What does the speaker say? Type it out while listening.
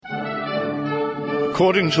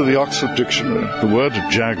According to the Oxford Dictionary, the word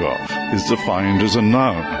jag-off is defined as a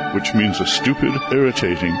noun, which means a stupid,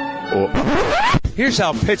 irritating, or... Here's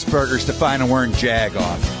how Pittsburghers define a word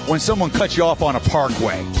jag-off. When someone cuts you off on a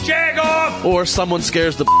parkway. Jag-off! Or someone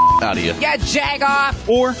scares the out of you. Yeah, jag-off!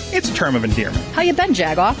 Or it's a term of endearment. How you been,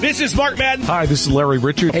 jag-off? This is Mark Madden. Hi, this is Larry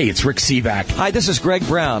Richard. Hey, it's Rick Seaback. Hi, this is Greg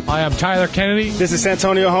Brown. Hi, I'm Tyler Kennedy. This is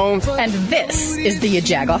Santonio Holmes. And this is the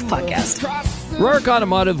Jag-off Podcast. Rourke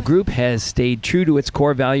Automotive Group has stayed true to its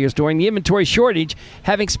core values during the inventory shortage,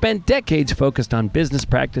 having spent decades focused on business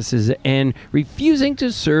practices and refusing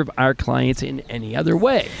to serve our clients in any other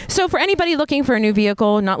way. So for anybody looking for a new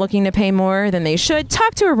vehicle, not looking to pay more than they should,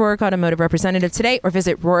 talk to a Rourke Automotive representative today or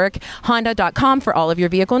visit RourkeHonda.com for all of your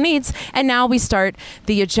vehicle needs. And now we start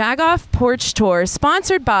the Jag-off Porch Tour,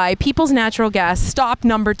 sponsored by People's Natural Gas, stop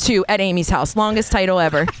number 2 at Amy's house. Longest title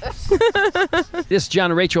ever. This is John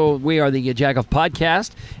and Rachel. We are the Jag-off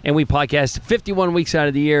Podcast, and we podcast 51 weeks out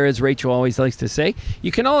of the year, as Rachel always likes to say. You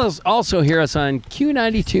can also hear us on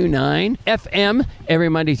Q92.9 FM every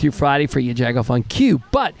Monday through Friday for you Jag-off on Q.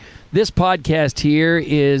 But this podcast here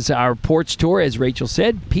is our Porch Tour, as Rachel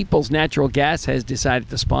said. People's Natural Gas has decided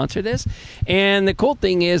to sponsor this. And the cool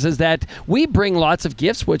thing is that we bring lots of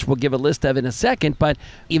gifts, which we'll give a list of in a second. But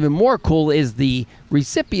even more cool is the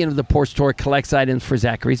recipient of the Porch Tour collects items for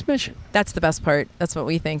Zachary's mission. That's the best part. That's what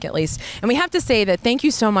we think, at least. And we have to say that thank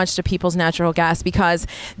you so much to People's Natural Gas, because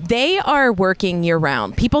they are working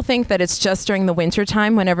year-round. People think that it's just during the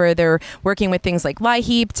wintertime whenever they're working with things like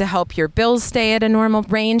LIHEAP to help your bills stay at a normal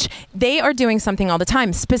range. They are doing something all the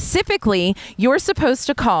time. Specifically, you're supposed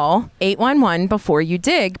to call 811 before you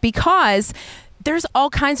dig, because there's all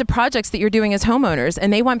kinds of projects that you're doing as homeowners,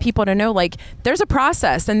 and they want people to know, like, there's a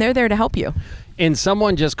process, and they're there to help you. And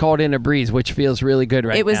someone just called in a breeze, which feels really good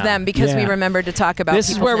right now. It was them, because we remembered to talk about this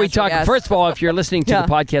is where we talk. Gas. First of all, if you're listening to the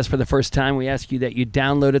podcast for the first time, we ask you that you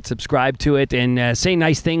download it, subscribe to it, and say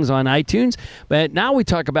nice things on iTunes. But now we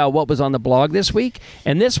talk about what was on the blog this week.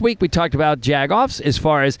 And this week we talked about Jag-offs as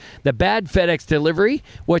far as the bad FedEx delivery,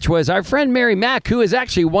 which was our friend Mary Mack, who is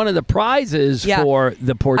actually one of the prizes for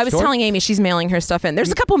the Porch Tour. I was telling Amy she's mailing her stuff in.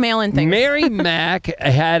 There's a couple mail-in things. Mary Mack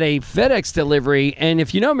had a FedEx delivery, and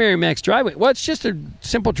if you know Mary Mack's driveway, well, it's just a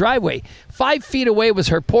simple driveway. 5 feet away was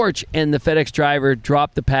her porch, and the FedEx driver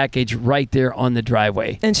dropped the package right there on the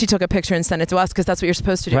driveway. And she took a picture and sent it to us, because that's what you're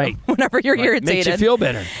supposed to do whenever you're irritated. Makes you feel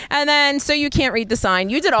better. And then, so you can't read the sign.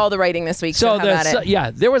 You did all the writing this week, so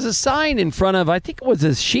there was a sign in front of, I think it was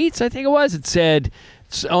the Sheets, it said,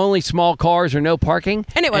 only small cars or no parking.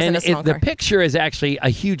 And it wasn't a small car. The picture is actually a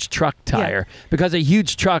huge truck tire, because a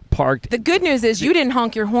huge truck parked. The good news is you didn't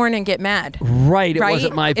honk your horn and get mad. Right, it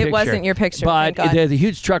wasn't my picture. It wasn't your picture. But the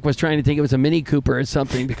huge truck was trying to think it was a Mini Cooper or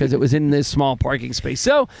something, because it was in this small parking space.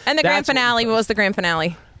 And the grand finale was the grand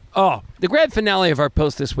finale. Oh, the grand finale of our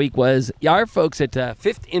post this week was our folks at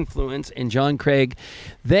Fifth Influence and John Craig.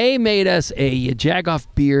 They made us a Jag-off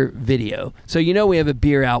beer video. So we have a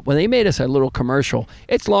beer out. Well, they made us a little commercial.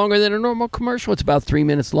 It's longer than a normal commercial. It's about 3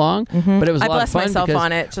 minutes long, but it was a lot of fun. I blessed myself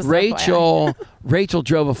on it. Just Rachel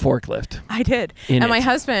drove a forklift. I did. And my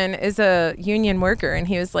husband is a union worker, and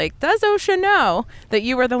he was like, does OSHA know that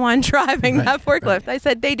you were the one driving that forklift? Right. I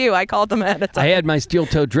said, they do. I called them ahead of time. I had my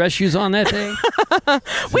steel-toed dress shoes on that day.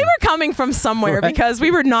 We were coming from somewhere because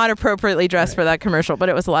we were not appropriately dressed for that commercial, but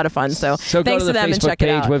it was a lot of fun. So thanks to them Facebook and check it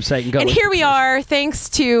out. Website and go. And here we are, thanks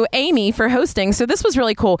to Amy for hosting. So this was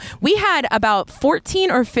really cool. We had about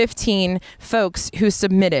 14 or 15 folks who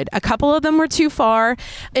submitted. A couple of them were too far,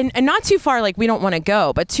 and not too far like we don't want to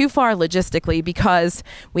go, but too far logistically, because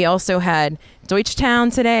we also had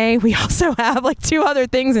Deutschtown today. We also have like 2 other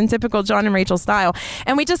things in typical John and Rachel style.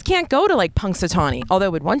 And we just can't go to like Punxsutawney, although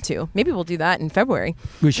we'd want to. Maybe we'll do that in February.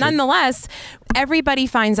 We should. Nonetheless, everybody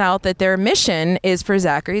finds out that their mission is for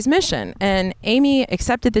Zachary's mission. And Amy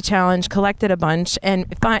accepted the challenge, collected a bunch, and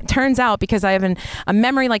it turns out, because I have a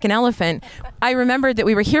memory like an elephant, I remembered that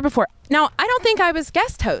we were here before. Now, I don't think I was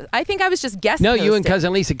guest host. I think I was just guest No, hosted. you and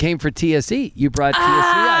Cousin Lisa came for TSE. You brought TSE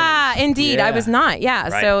items. Indeed. Yeah. I was not. Yeah.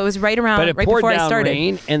 Right. So it was right before I started.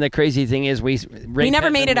 Rain, and the crazy thing is we never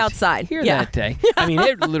made it outside. Here that day. I mean,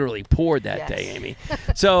 it literally poured that day, Amy.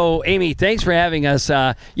 So, Amy, thanks for having us.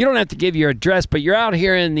 You don't have to give your address, but you're out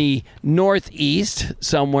here in the Northeast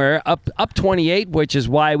somewhere, up 28, which is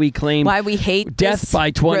why we hate death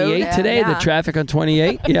by 28 road. today. The traffic on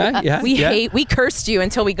 28. We cursed you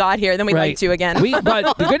until we got here. Then we liked you again.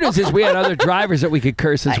 But the good news is we had other drivers that we could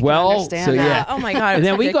curse as well. So yeah. Oh my God. And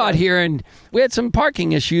then we got here and we had some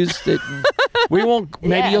parking issues that we won't.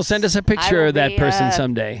 Maybe you'll send us a picture of that person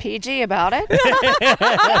someday. PG about it.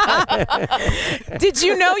 Did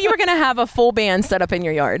you know you were going to have a full band set up in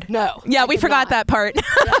your yard? No. Yeah, we forgot that part.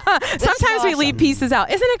 Sometimes we leave pieces out.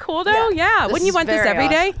 Isn't it cool though? Yeah. Wouldn't you want this every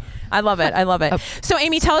day? I love it. I love it. So,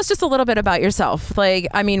 Amy, tell us just a little bit about yourself. Like,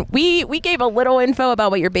 I mean, we gave a little info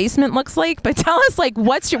about what your basement looks like, but tell us like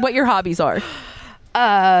what your hobbies are.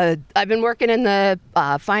 I've been working in the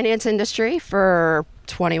finance industry for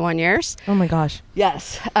 21 years. Oh my gosh.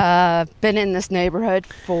 Yes. Been in this neighborhood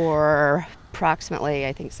for approximately,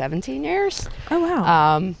 I think, 17 years. Oh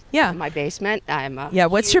wow. Yeah. My basement. I'm a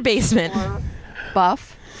what's your basement?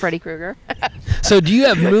 Buff. Freddy Krueger. So do you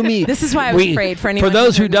have Moomy? This is why I was afraid for anyone. For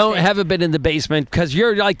those who haven't been in the basement, because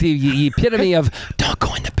you're like the epitome of don't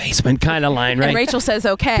go in the basement kind of line, right? And Rachel says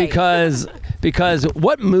okay. Because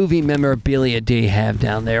what movie memorabilia do you have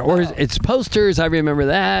down there? Or it's posters, I remember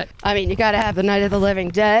that. I mean, you got to have the Night of the Living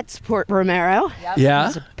Dead, Port Romero. Yep. Yeah.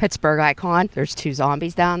 He's a Pittsburgh icon. There's 2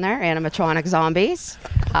 zombies down there, animatronic zombies.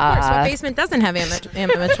 Of course, what basement doesn't have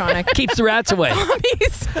animatronic? Keeps the rats away.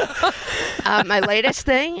 Zombies. My latest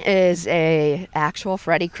thing is a actual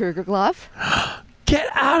Freddy Krueger glove. Get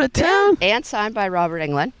out of town. And signed by Robert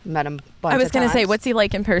Englund. Met him a bunch I was of going to say, times. what's he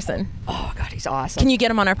like in person? Oh, God, he's awesome. Can you get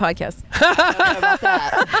him on our podcast? I don't know about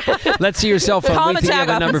that. Let's see your cell phone. Call him Wait a till you have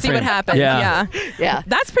a Jagoff number and see for what him. happens. Yeah.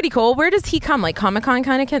 That's pretty cool. Where does he come? Like Comic-Con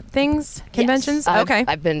kind of things? Conventions? Yes. Okay.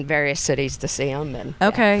 I've been various cities to see him. And,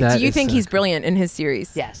 Okay. That Do you is think so he's cool. brilliant in his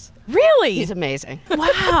series? Yes. Really? He's amazing.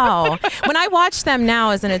 Wow. When I watch them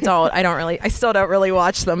now as an adult, I still don't really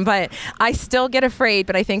watch them, but I still get afraid,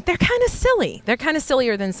 but I think they're kind of silly. They're kind of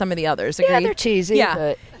sillier than some of the others. Agreed? Yeah, they're cheesy. Yeah.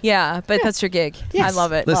 But But that's your gig. Yes. I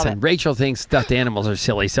love it. Listen, Love it. Rachel thinks stuffed animals are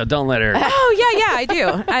silly, so don't let her. Oh, yeah, I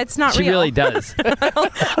do. It's not She real. really does.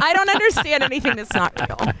 I don't understand anything that's not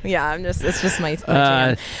real. Yeah, it's just my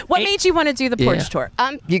jam. What made you want to do the Porch tour?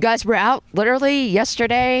 you guys were out literally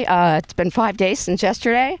yesterday. It's been 5 days since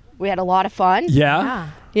yesterday. We had a lot of fun. Yeah.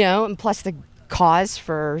 You know, and plus the cause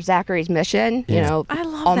for Zachary's mission. Yeah. You know, I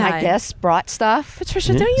love all that. my guests brought stuff.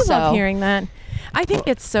 Patricia, don't you love So- hearing that? I think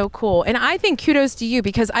it's so cool. And I think kudos to you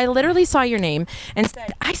because I literally saw your name and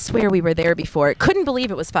said, I swear we were there before. Couldn't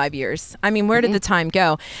believe it was 5 years. I mean, where did the time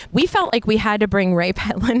go? We felt like we had to bring Ray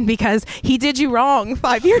Petland because he did you wrong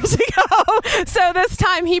 5 years ago. So this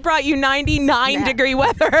time he brought you 99-degree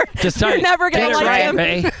weather. Just You're never going get to it like right, him.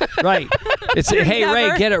 Ray. Right. It's hey Ray,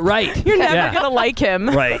 never- get it right. You're never going to like him.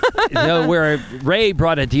 Right. No, Ray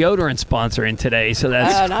brought a deodorant sponsor in today, so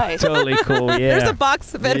that's Oh, nice. totally cool. Yeah. There's a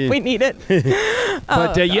box of it if we need it.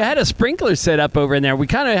 But you had a sprinkler set up over in there. We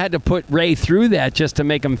kind of had to put Ray through that just to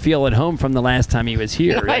make him feel at home from the last time he was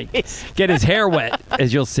here. Right? Nice. Get his hair wet,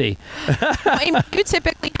 as you'll see. Amy, you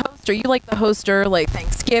typically host, or you like the hoster, like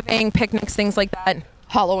Thanksgiving, picnics, things like that?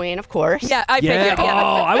 Halloween, of course. Yeah, I Yeah. figured. Yeah.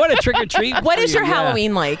 Oh, I want to trick or treat. What for is you. your Yeah.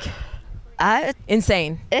 Halloween like?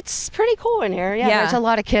 Insane. It's pretty cool in here. Yeah, Yeah. there's a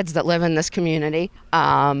lot of kids that live in this community.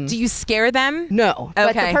 Do you scare them? No, but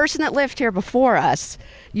Okay. the person that lived here before us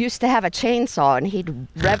used to have a chainsaw, and he'd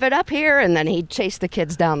rev it up here, and then he'd chase the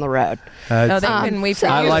kids down the road. No, they couldn't wait for so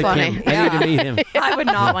I you. like funny. him. I need to meet him. I would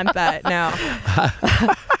not want that. No.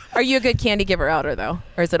 Are you a good candy giver outer though,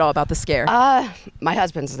 or is it all about the scare? My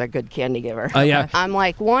husband's a good candy giver. Oh, yeah. I'm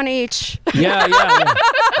like one each. Yeah.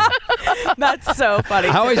 That's so funny.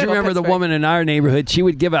 I always remember the woman in our neighborhood. She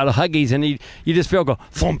would give out Huggies, and you just feel go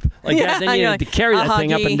thump like Yeah, that. Then you you're had to like, carry a that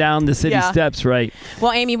thing up Huggy. and down the city Yeah. steps, right?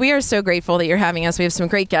 Well, Amy, we are so grateful that you're having us. We have some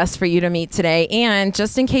great guests for you to meet today. And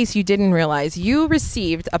just in case you didn't realize, you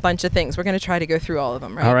received a bunch of things. We're going to try to go through all of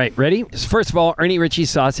them, right? All right, ready? First of all, Ernie Ritchie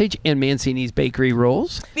sausage and Mancini's bakery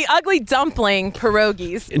rolls. The ugly dumpling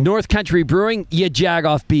pierogies. North Country Brewing, ya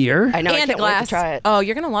Jagoff beer. I know. I And a can't wait glass. to try it. Oh,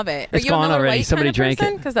 you're going to love it. It's Are you a gone Miller already. Lite Somebody kind of drank it.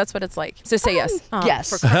 person? Because that's what it's like. So say yes. Oh,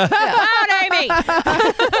 Yes. Out,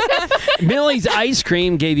 Amy. Millie's Ice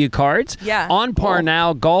Cream gave you cards. Yeah. On Par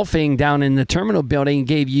Now Golfing down in the terminal building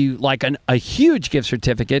gave you like a huge gift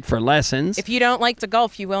certificate for lessons. If you don't like to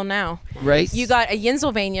golf, you will now. Right. You got a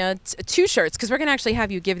Yinsylvania 2 shirts because we're going to actually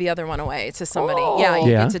have you give the other one away to somebody. Oh. Yeah,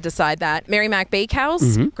 you Yeah. get to decide that. Mary Mac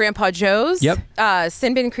Bakehouse, Grandpa Joe's, Yep.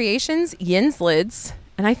 Sinbin Creations, Yin's Lids,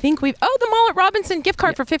 and I think the Mullet Robinson gift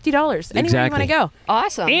card for $50. Anywhere Exactly. you want to go.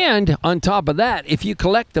 Awesome. And on top of that, if you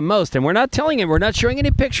collect the most, and we're not telling him, we're not showing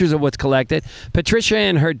any pictures of what's collected. Patricia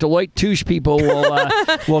and her Deloitte Touche people will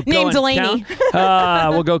Name go and Delaney.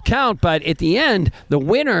 count. We'll go count, but at the end, the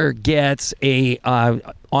winner gets a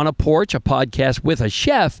on a Porch, a podcast with a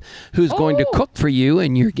chef who's going to cook for you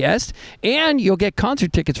and your guest. And you'll get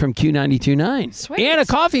concert tickets from Q92.9. Sweet. And a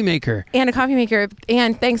coffee maker.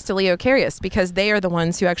 And thanks to Leo Carius, because they are the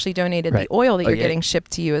ones who actually donated the oil that you're getting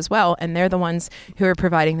shipped to you as well, and they're the ones who are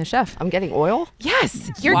providing the chef. I'm getting oil? Yes,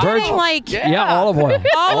 you're Wow. getting like Yeah, olive oil.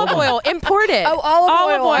 olive oil imported. Oh,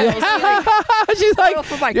 olive oil. oil. She's like, Oil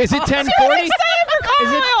for my is it car. 1040? Excited for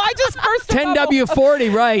olive oil. I just burst a bubble.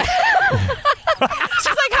 10W40, right. She's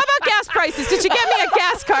like, how about gas prices? Did you get me a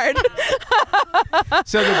gas card?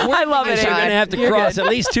 So the I love it, You're going to Amy. have to You're cross good. at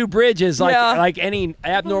least 2 bridges Yeah. like any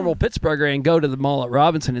abnormal Pittsburgher and go to the mall at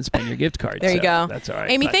Robinson and spend your gift card. There you So go. That's all right.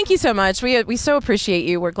 Amy, But- thank you so much. We so appreciate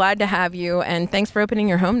you. We're glad to have you, and thanks for opening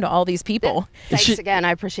your home to all these people. Thanks Sh- again.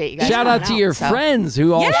 I appreciate you guys. Shout out to coming your so. friends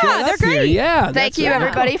who all Yeah, showed up they're great. here. Yeah, Thank that's you, it.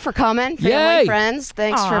 everybody, for coming. Family, Yay. friends.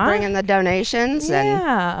 Thanks for Aw. bringing the donations. And,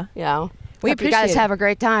 Yeah. you know, We hope you appreciate guys it. have a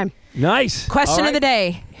great time. Nice. Question All of the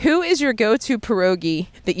right. day. Who is your go-to pierogi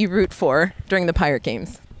that you root for during the Pirate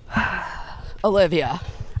games? Olivia.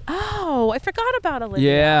 Oh, I forgot about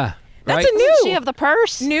Olivia. Yeah. That's right? a new Doesn't she have the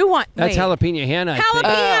purse? new one. That's Wait. jalapeno Hannah, I think.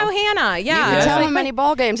 Jalapeno Hannah. Yeah. Yeah. Tell It's them how like many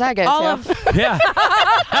ball games I go all to. of Yeah.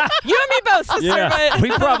 you and me both, sister. Yeah. but- We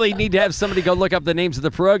probably need to have somebody go look up the names of the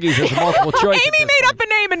pierogies as a multiple choice. at Amy this made point. up a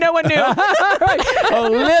name and no one knew.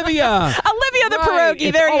 Olivia. Olivia the Right. pierogi.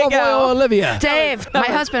 It's There you olive go. oil Olivia. Dave, my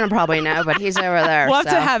husband will probably know, but he's over there. We'll have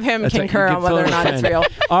so. to have him That's right. concur You on can whether or phone a not it's friend. real.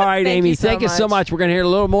 All right, Thank Amy. you so Thank you so much. much. We're going to hear a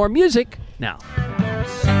little more music now.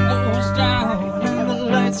 Goes down and the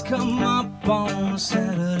lights come up on a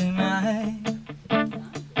Saturday night.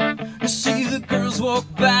 You see the girls walk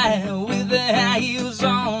by with their high heels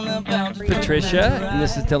on about to Patricia, and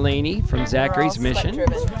this is Delaney from Zachary's Mission.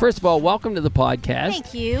 First of all, welcome to the podcast.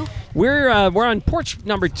 Thank you. We're on Porch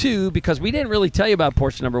number 2 because we didn't really tell you about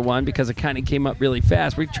Porch number 1 because it kind of came up really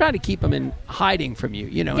fast. We try to keep them in hiding from you.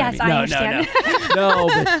 You know Yes, what I mean? I understand. No,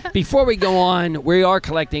 but before we go on, we are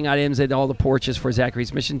collecting items at all the porches for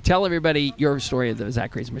Zachary's Mission. Tell everybody your story of the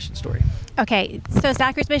Zachary's Mission story. Okay, so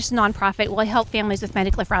Zachary's Mission is a nonprofit. Will help families with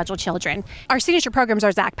medically fragile children. Our signature programs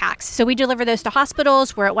are Zach Packs. So we deliver those to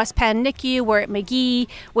hospitals. We're at West Penn NICU. We're at McGee.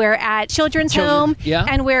 We're at Children's Home. Yeah.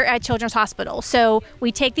 And we're at Children's Hospital. So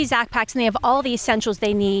we take these Zach Packs and they have all the essentials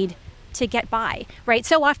they need to get by, right?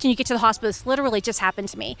 So often you get to the hospital, this literally just happened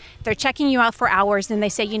to me. They're checking you out for hours and they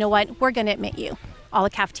say, you know what, we're going to admit you. All the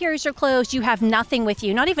cafeterias are closed. You have nothing with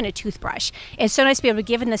you, not even a toothbrush. It's so nice to be able to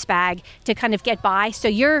give in this bag to kind of get by. So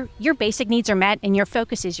your basic needs are met and your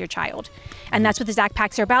focus is your child. And that's what the Zach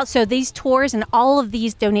Packs are about. So these tours and all of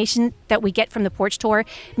these donations that we get from the Porch Tour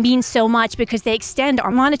mean so much because they extend our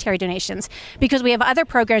monetary donations. Because we have other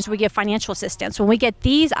programs where we give financial assistance. When we get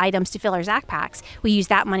these items to fill our Zach Packs, we use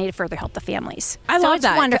that money to further help the families. I So love it's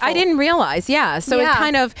that. wonderful. I didn't realize. Yeah. So it Yeah.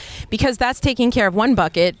 kind of, because that's taking care of one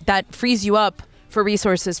bucket, that frees you up for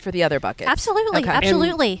resources for the other buckets. Absolutely. Okay.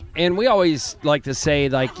 Absolutely. And we always like to say,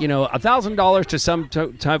 like, you know, $1,000 to some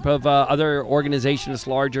type of other organization that's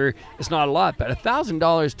larger, it's not a lot, but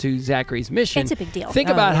 $1,000 to Zachary's Mission. It's a big deal. Think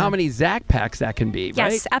Oh, about yeah. how many Zach Packs that can be,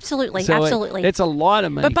 right? Yes, absolutely. So absolutely. it's a lot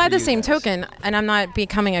of money. But by for the you same guys. token, and I'm not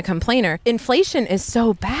becoming a complainer, inflation is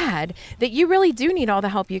so bad that you really do need all the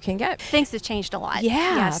help you can get. Things have changed a lot. Yeah,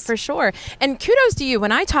 Yes. for sure. And kudos to you.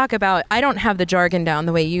 When I talk about, I don't have the jargon down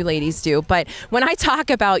the way you ladies do, but when I talk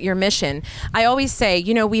about your mission, I always say,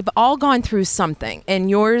 you know, we've all gone through something. And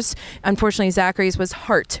yours, unfortunately, Zachary's was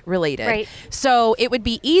heart related. Right. So it would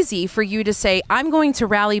be easy for you to say, I'm going to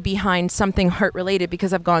rally behind something heart related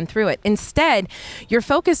because I've gone through it. Instead, your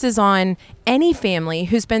focus is on any family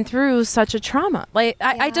who's been through such a trauma. Like,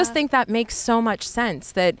 I just think that makes so much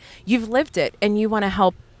sense that you've lived it and you want to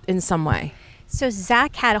help in some way. So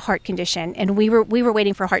Zach had a heart condition, and we were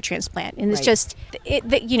waiting for a heart transplant, and it's Right. just,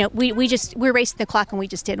 we were racing the clock, and we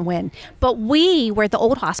just didn't win. But we were at the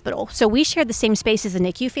old hospital, so we shared the same space as the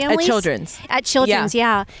NICU families. At Children's,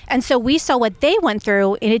 yeah. And so we saw what they went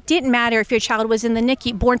through, and it didn't matter if your child was in the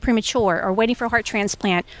NICU, born premature, or waiting for a heart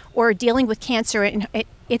transplant, or dealing with cancer, and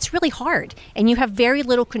it's really hard, and you have very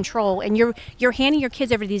little control, and you're handing your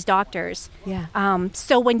kids over to these doctors. Yeah.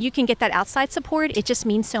 So when you can get that outside support, it just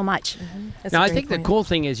means so much. That's Now, a I great think point. the cool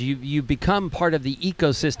thing is you become part of the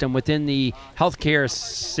ecosystem within the healthcare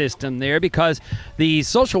system there, because the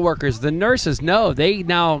social workers, the nurses know. They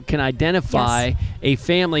now can identify a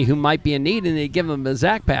family who might be in need, and they give them a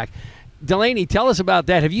Zach Pack. Delaney, tell us about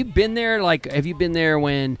that. Have you been there? Have you been there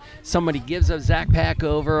when somebody gives a Zach Pack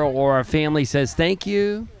over, or a family says thank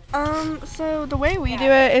you? So the way we do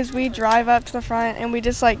it is we drive up to the front and we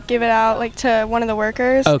just give it out to one of the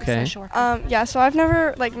workers. Okay. So I've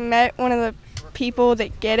never met one of the people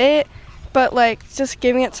that get it, but like just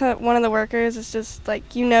giving it to one of the workers is just like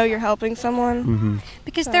you're helping someone.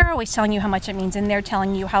 Because they're always telling you how much it means, and they're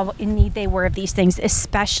telling you how in need they were of these things,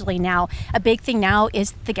 especially now. A big thing now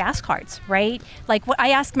is the gas cards, right? Like what I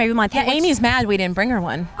ask them every month. Yeah, Amy's mad we didn't bring her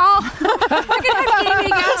one. Oh, we're gonna have Amy a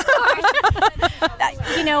gas card.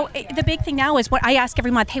 The big thing now is what I ask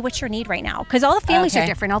every month. Hey, what's your need right now? Because all the families are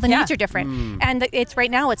different, all the needs are different, and it's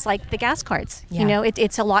right now. It's like the gas cards. Yeah.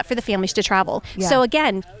 It's a lot for the families to travel. Yeah. So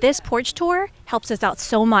again, this Porch tour helps us out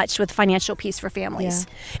so much with financial peace for families.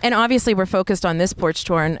 Yeah. And obviously we're focused on this Porch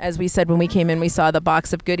tour, and as we said when we came in, we saw the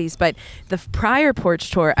box of goodies, but the prior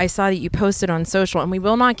Porch tour, I saw that you posted on social, and we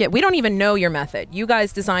don't even know your method. You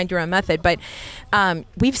guys designed your own method, but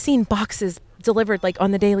we've seen boxes delivered like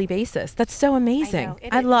on the daily basis. That's so amazing.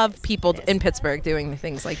 I love people in Pittsburgh doing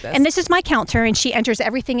things like this. And this is my counter, and she enters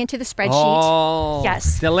everything into the spreadsheet. Oh,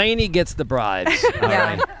 yes. Delaney gets the bribes. All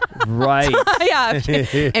right. Right. Yeah.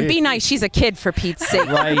 And be nice. She's a kid, for Pete's sake.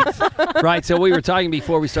 Right. So we were talking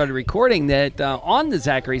before we started recording that on the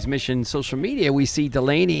Zachary's Mission social media, we see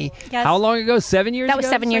Delaney. Yes. How long ago? 7 years ago? That was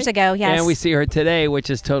 7 years ago, yes. And we see her today,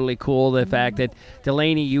 which is totally cool. The fact that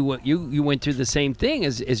Delaney, you went through the same thing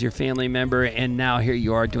as your family member, and now here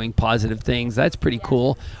you are doing positive things. That's pretty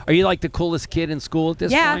cool. Are you like the coolest kid in school at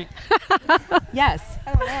this point? Yes.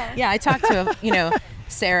 I don't know. Yeah, I talked to,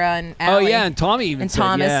 Sarah and Allie. Oh, yeah, and Tommy even and said,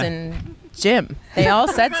 Thomas yeah. and Jim. They all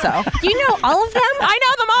said so. You know all of them? I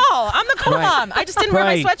know them all. I'm the cool mom. I just didn't wear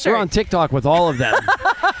my sweatshirt. We're on TikTok with all of them.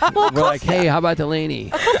 We're like, hey, how about Delaney?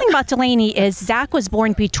 The cool thing about Delaney is Zach was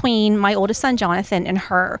born between my oldest son, Jonathan, and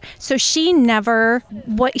her. So she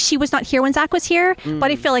was not here when Zach was here,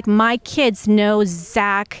 but I feel like my kids know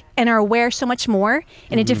Zach and are aware so much more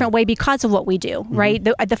in a different way because of what we do, right?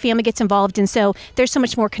 The family gets involved, and so there's so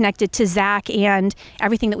much more connected to Zach and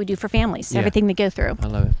everything that we do for families, everything they go through. I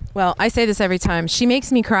love it. Well, I say this every time. She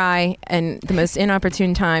makes me cry in the most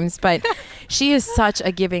inopportune times, but she is such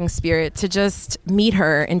a giving spirit. To just meet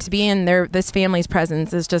her and to be in this family's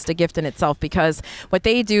presence is just a gift in itself, because what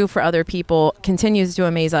they do for other people continues to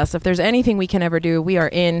amaze us. If there's anything we can ever do, we are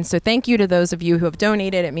in. So thank you to those of you who have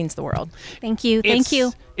donated. It means the world. Thank you. Thank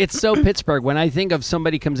you. It's so Pittsburgh. When I think of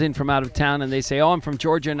somebody comes in from out of town and they say, oh, I'm from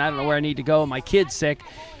Georgia and I don't know where I need to go, my kid's sick,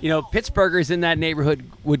 Pittsburghers in that neighborhood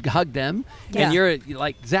would hug them. Yeah. And you're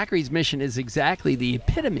like, Zachary's Mission is exactly the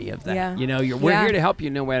epitome of that. Yeah. We're here to help you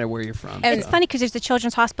no matter where you're from. And it's funny because there's the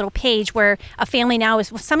Children's Hospital page where a family now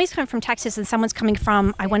is, somebody's coming from Texas and someone's coming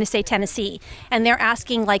from, I want to say, Tennessee. And they're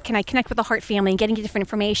asking, like, can I connect with the Hart family and getting different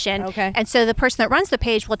information? Okay. And so the person that runs the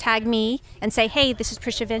page will tag me and say, hey, this is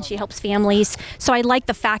Prisha Vin. She helps families. So I like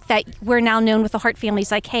the fact that we're now known with the Hart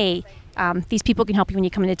families, like, hey, these people can help you when you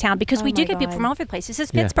come into town, because we do get people from all over the place. This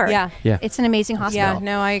is Pittsburgh. Yeah. It's an amazing hospital. Yeah,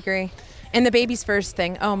 no, I agree. And the babies first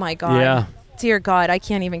thing, oh my God. Yeah. Dear God, I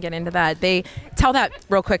can't even get into that. They tell that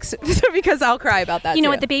real quick because I'll cry about that. You know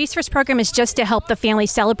what? The Babies First program is just to help the family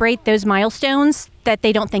celebrate those milestones that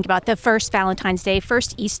they don't think about. The first Valentine's Day,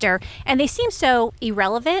 first Easter, and they seem so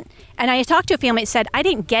irrelevant. And I talked to a family that said, I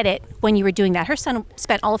didn't get it when you were doing that. Her son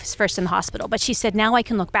spent all of his first in the hospital, but she said, now I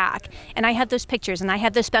can look back. And I have those pictures and I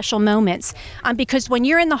have those special moments. Because when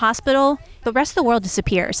you're in the hospital, the rest of the world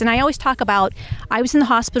disappears. And I always talk about, I was in the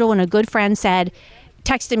hospital and a good friend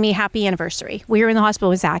texted me, happy anniversary. We were in the hospital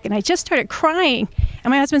with Zach, and I just started crying. And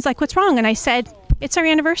my husband's like, what's wrong? And I said, it's our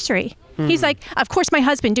anniversary. He's like, of course, my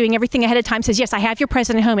husband, doing everything ahead of time, says, yes, I have your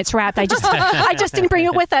present at home. It's wrapped. I just didn't bring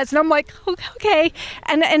it with us. And I'm like, okay.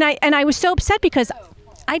 And I was so upset because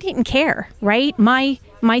I didn't care, right?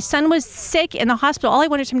 My son was sick in the hospital. All I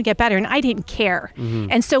wanted him to get better, and I didn't care.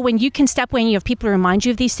 And so when you can step away and you have people to remind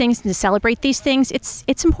you of these things and to celebrate these things,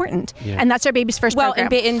 it's important. Yeah. And that's our Babies First program.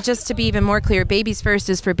 And just to be even more clear, Babies First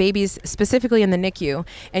is for babies specifically in the NICU,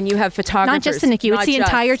 and you have photographers. Not just the NICU. It's the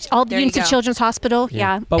entire, all the units of Children's Hospital.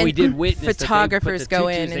 Yeah. But we did witness photographers go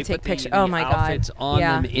in and take pictures. Oh my God. Outfits on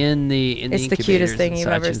them in the It's the cutest thing you've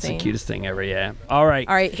ever seen. It's the cutest thing ever, yeah. All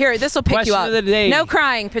right. Here, this will pick you up. Question of the day. No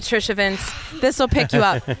crying, Patricia Vince. This will pick you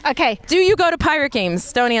up. Okay. Do you go to Pirate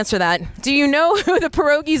Games? Don't answer that. Do you know who the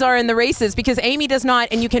pierogies are in the races? Because Amy does not,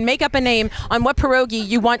 and you can make up a name on what pierogi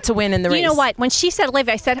you want to win in the race. You know what? When she said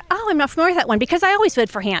Olivia, I said, oh, I'm not familiar with that one, because I always vote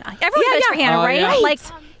for Hannah. Everyone votes for Hannah, right? Yeah. Like,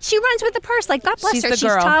 she runs with the purse. Like, God bless She's her. the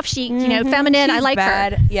girl. She's tough. She, feminine. She's I like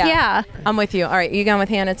bad. her. Yeah. I'm with you. All right. You going with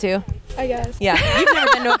Hannah too? I guess. Yeah. You've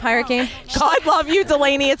never been to a pirate game? God love you,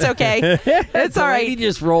 Delaney. It's okay. It's all right. Delaney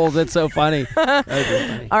just rolls. It's so funny.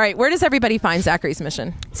 All right. Where does everybody find Zachary's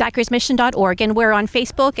Mission? Zachary'sMission.org. And we're on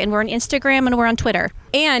Facebook, and we're on Instagram, and we're on Twitter.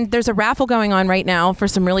 And there's a raffle going on right now for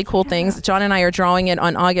some really cool things. John and I are drawing it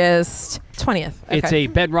on August 20th. Okay. It's a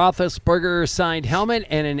Ben Roethlisberger signed helmet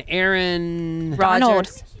and an Aaron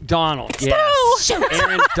Rodgers. Donald. Yes.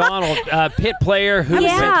 Aaron Donald, Pitt player who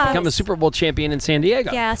has become the Super Bowl champion in San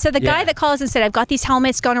Diego. Yeah, so the guy that calls and said, I've got these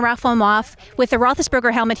helmets, going to raffle them off. With the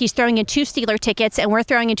Roethlisberger helmet, he's throwing in 2 Steeler tickets, and we're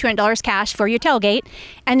throwing in $200 cash for your tailgate.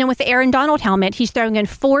 And then with the Aaron Donald helmet, he's throwing in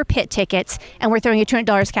 4 Pitt tickets, and we're throwing in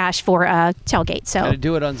 $200 cash for a tailgate. So Gotta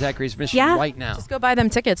do it on Zachary's mission right now. Just go buy them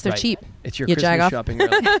tickets. They're cheap. It's your Christmas shopping.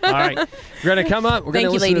 Really. All right. We're going to come up. We're going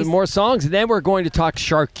to listen to more songs, and then we're going to talk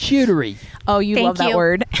charcuterie. Oh, you love that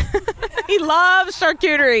word. He loves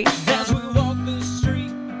charcuterie. As we walk the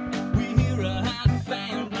street, we hear a hot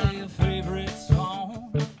band play a favorite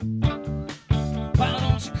song. Why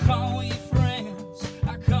don't you call your friends?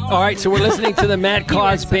 All right, so we're listening to the Matt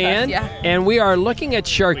Cause Band, and we are looking at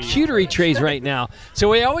charcuterie trays right now. So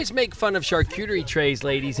we always make fun of charcuterie trays,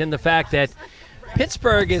 ladies, and the fact that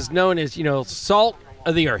Pittsburgh is known as, salt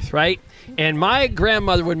of the earth, right? And my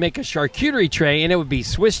grandmother would make a charcuterie tray, and it would be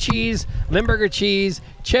Swiss cheese, Limburger cheese,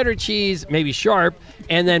 cheddar cheese, maybe sharp,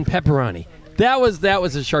 and then pepperoni. That was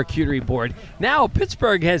a charcuterie board. Now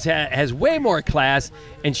Pittsburgh has way more class,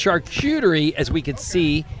 and charcuterie, as we can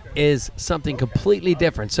see, is something completely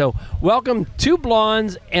different. So welcome 2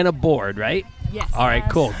 blondes and a board, right? Yes. All right,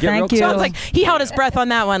 cool. Thank you. Sounds like he held his breath on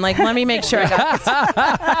that one. Like, let me make sure I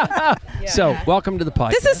got this. So, welcome to the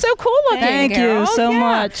podcast. This is so cool looking. Thank you so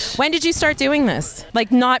much. When did you start doing this? Like,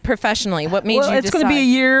 not professionally. What made you decide? It's going to be a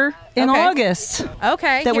year in August.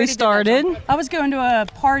 Okay. That we started. I was going to a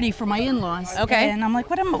party for my in-laws. Okay. And I'm like,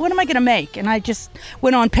 what am I going to make? And I just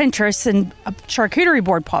went on Pinterest, and a charcuterie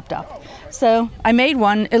board popped up. So I made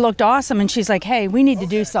one. It looked awesome, and she's like, "Hey, we need to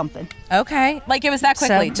do something." Okay, like it was that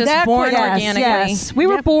quickly, So just that born quick. organically. Yes, we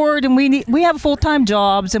were bored, and we have full-time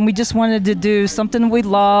jobs, and we just wanted to do something we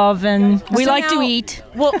love, and We like to eat.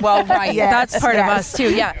 Well, right. Yes, That's part of yes. us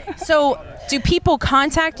too. Yeah. So, do people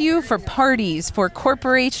contact you for parties, for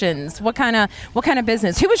corporations? What kind of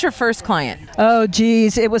business? Who was your first client? Oh,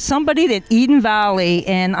 geez, it was somebody at Eden Valley,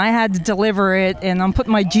 and I had to deliver it, and I'm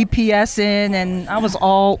putting my GPS in, and I was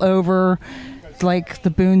all over, like the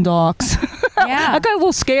boondocks. Yeah. I got a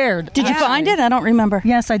little scared. Did you find it? I don't remember.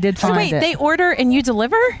 Yes, I did find So wait, it. they order and you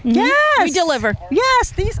deliver? Yes, We deliver.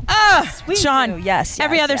 Yes, these. John. Yes.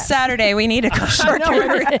 Every other Saturday we need a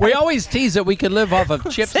charcuterie. We always tease that we could live off of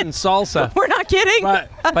chips and salsa. We're not kidding.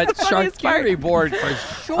 But That's the funniest part. charcuterie board for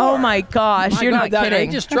sure. Oh my gosh, My you're God, not kidding.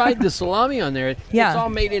 I just tried the salami on there. Yeah. It's all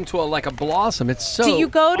made into like a blossom. It's so. Do you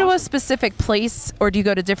go to a specific place, or do you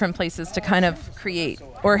go to different places to kind of create?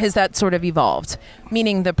 Or has that sort of evolved?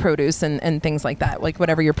 Meaning the produce and things like that, like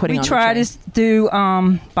whatever you're putting on We try the tray. to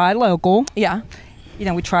do buy local. Yeah.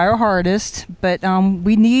 We try our hardest, but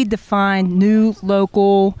we need to find new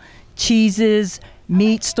local cheeses,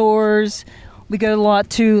 meat stores. We go a lot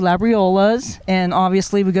to Labriola's, and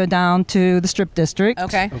obviously we go down to the Strip District.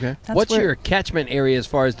 Okay. What's your catchment area as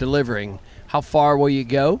far as delivering? How far will you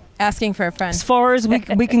go? Asking for a friend. As far as we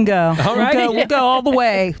can go. All right. We'll go all the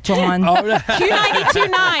way, John.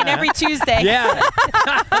 Q92.9 every Tuesday. Yeah.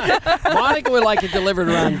 Monica would like it delivered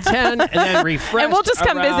around 10 and then refreshed And we'll just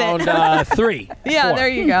come visit. around 3. Yeah, 4. there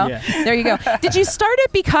you go. Yeah. There you go. Did you start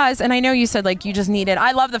it because, and I know you said like you just needed,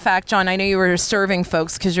 I love the fact, John, I know you were serving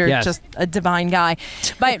folks because you're Yes. just a divine guy.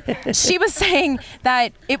 But she was saying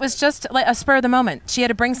that it was just like a spur of the moment. She had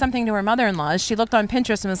to bring something to her mother-in-law. She looked on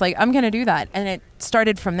Pinterest and was like, I'm going to do that. And it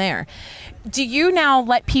started from there. Do you now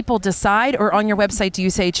let people decide, or on your website do you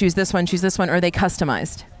say choose this one, or are they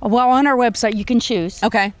customized? Well, on our website you can choose.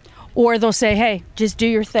 Okay. Or they'll say, "Hey, just do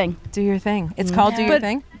your thing." Do your thing. It's called Do Your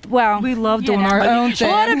Thing? Well, We love doing our I think own you should-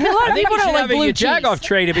 thing. a lot of I think people you don't should like have a blue Jagoff cheese.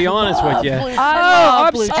 tray, to be honest with you. I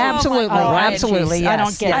love blue cheese. absolutely, I love blue absolutely, cheese. I yes,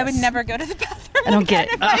 don't get yes. I would never go to the bathroom. I don't get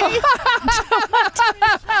it. Uh-oh.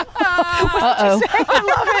 I love it.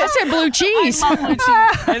 I said blue cheese. I love blue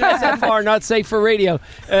cheese. And that's that far not safe for radio.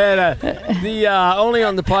 And only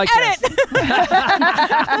on the podcast.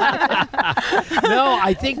 No,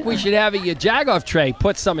 I think we should have a Jagoff tray.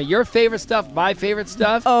 Put some of your favorite stuff, my favorite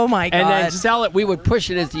stuff. Oh my God. And then sell it. We would push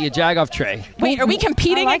it as the Jagoff tray. Wait, are we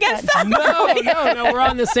competing against that? No, we're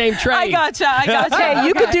on the same tray. I gotcha. Hey,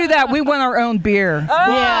 you could do that. We want our own beer.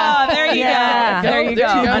 Yeah, there you Yeah. go. There you go.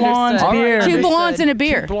 There you go. Blondes All right. beer. Two blondes and a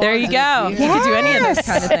beer. There you go. You can do any of those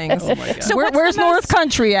kind of things. Oh my God. So Where's North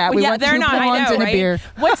Country at? We yeah, want they're two not. I blondes know, and a right? beer.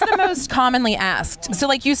 What's the most commonly asked? So,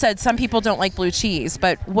 like you said, some people don't like blue cheese,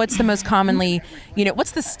 but what's the most commonly,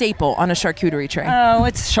 what's the staple on a charcuterie tray? Oh,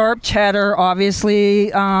 it's sharp cheddar,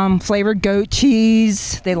 obviously. Flavored goat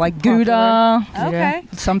cheese. They like Gouda. Okay.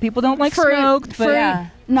 Some people don't like smoked, but Yeah.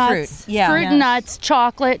 nuts. Fruit. Yeah. Fruit and nuts,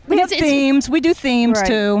 chocolate. We have themes. We do themes Right.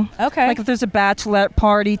 too. Okay. Like if there's a bachelorette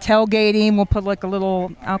party, tailgating, we'll put like a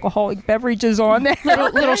little alcoholic beverages on there.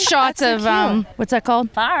 little shots of what's that called?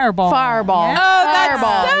 Fireball. Fireball. Yeah. Oh, that's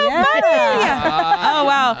Fireball. so Yeah. funny. Oh,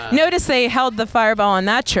 wow. Notice they held the Fireball on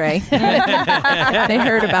that tray. They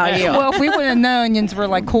heard about you. Well, if we would have known you were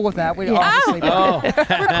like cool with that, we'd obviously.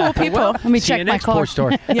 We're cool people. Let me See check you my next car. Porch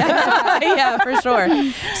store. Yeah, for sure.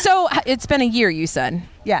 So it's been a year, you said.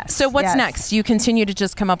 Yes. So what's yes. next? You continue to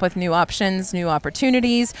just come up with new options, new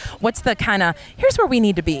opportunities. What's the kind of, here's where we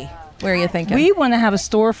need to be. Where are you thinking? We want to have a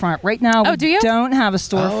storefront. Right now, Oh, do you? we don't have a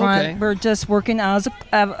storefront. okay. We're just working as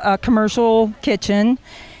a commercial kitchen.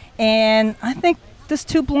 And I think this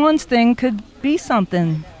Two Blondes thing could be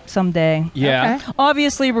something someday. Yeah. Okay.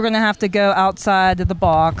 Obviously, we're going to have to go outside of the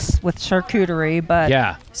box with charcuterie, but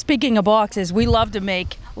Yeah. Speaking of boxes, we love to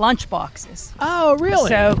make lunch boxes. Oh, really?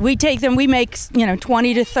 So we take them. We make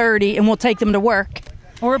 20 to 30, and we'll take them to work.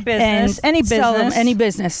 or business, any sell them business. any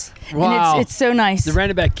business. Wow. And it's so nice. The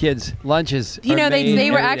Rennebeck kids, lunches. You are know, made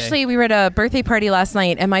they were every day. actually, we were at a birthday party last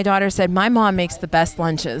night, and my daughter said, my mom makes the best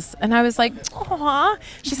lunches. And I was like, aw.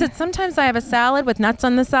 She said, sometimes I have a salad with nuts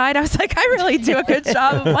on the side. I was like, I really do a good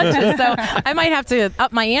job of lunches. So I might have to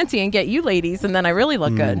up my ante and get you ladies, and then I really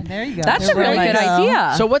look good. There you go. That's There a really you good go.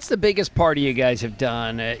 idea. So what's the biggest party you guys have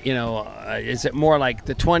done? Is it more like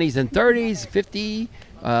the 20s and 30s, 50,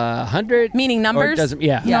 100? Meaning numbers?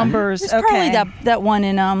 Yeah. Numbers. It's Okay. probably that one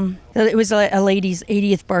in it was a lady's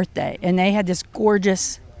 80th birthday, and they had this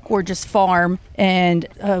gorgeous farm, and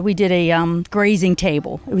we did a grazing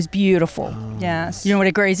table. It was beautiful. Yes. You know what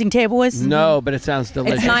a grazing table is? No, but it sounds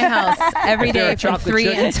delicious. It's my house every If there day are from chocolate 3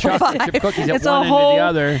 chip- until chocolate 5. chip cookies at It's one a end whole or the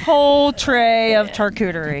other. whole tray of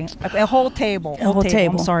charcuterie. A whole table. A whole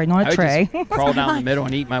table. I'm sorry, I not a would tray. just crawl down the middle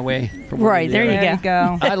and eat my way from one Right, to the there you other. There you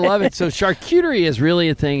go. I love it. So charcuterie is really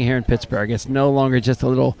a thing here in Pittsburgh. It's no longer just a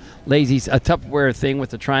little lazy, a Tupperware thing with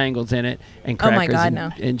the triangles in it and Oh my crackers God, and,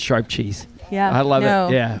 no. and sharp cheese. Yeah. I love No.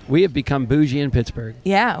 it. Yeah, we have become bougie in Pittsburgh.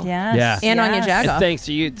 Yeah. Yes. Yeah. And on your Yes. jag And off. thanks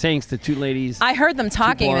to you, thanks to two ladies. I heard them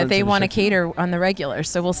talking that blondes they and a want to charcuterie. cater on the regular,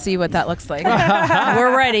 so we'll see what that looks like.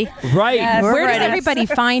 We're ready. Right. Yes. Where We're does ready. everybody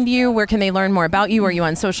find you? Where can they learn more about you? Are you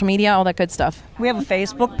on social media? All that good stuff. We have a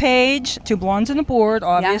Facebook page, Two Blondes and a Board,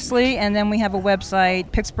 obviously, and then we have a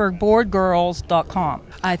website, PittsburghBoardGirls.com.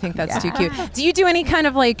 I think that's too cute. Do you do any kind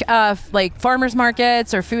of like farmers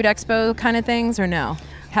markets or food expo kind of things, or no?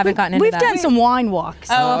 Haven't gotten into We've that. done some wine walks.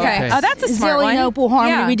 Oh, okay. Okay. Oh, that's a smart one. Zillion Opal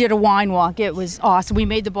Harmony. Yeah. We did a wine walk. It was awesome. We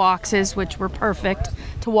made the boxes, which were perfect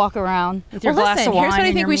to walk around with your Well, glass listen, of wine. here's what I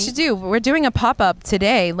and think your we meat. should do. We're doing a pop-up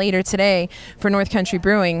later today, for North Country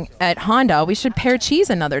Brewing at Honda. We should pair cheese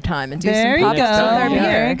another time and do There some you pop-ups go. with our beer.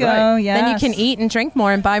 There you go. Right. Yes. Then you can eat and drink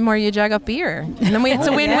more and buy more Jagoff beer. And then it's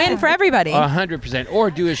a win-win for everybody. 100%. Or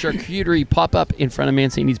do a charcuterie pop-up in front of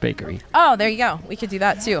Mancini's Bakery. Oh, there you go. We could do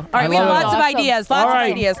that too. All right, we have love it. lots of Awesome. ideas. All Lots of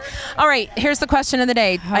right. ideas. All right, here's the question of the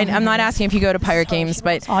day. I'm not asking if you go to Pirate Games,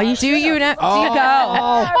 but do you do you go?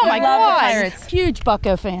 Oh my love the God! Pirates. Huge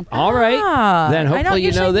Bucko fan. All right. Ah, Then I don't hopefully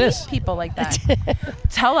you know usually this. meet people like that.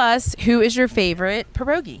 Tell us, who is your favorite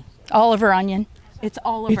pierogi? Oliver Onion. It's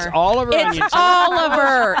Oliver. It's Oliver It's Onion.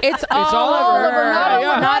 Oliver. It's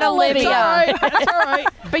Oliver. not Olivia. That's all right.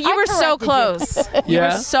 But you were so close. You were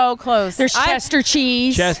Yeah. so close. There's Chester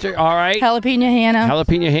cheese. Chester, all right. Jalapeno Hannah.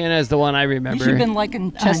 Jalapeno Hannah is the one I You remember. should have been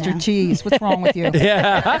liking Chester cheese. What's wrong with you?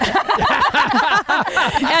 Yeah.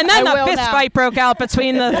 And then I the will fist now. fight broke out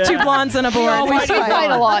between the two blondes and a board. We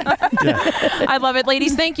fight a lot. I love it.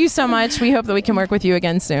 Ladies, thank you so much. We hope that we can work with you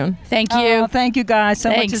again soon. Thank you. Oh, thank you guys so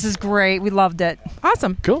much. Thanks. This is great. We loved it.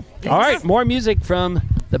 Awesome. Cool. All right. More music from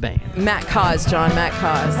the band. Matt Cause, John. Matt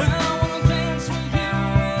Cause.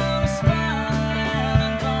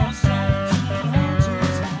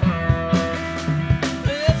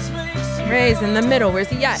 Ray's in the middle. Where's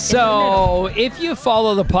he at? So, if you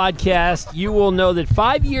follow the podcast, you will know that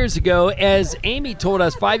 5 years ago, as Amy told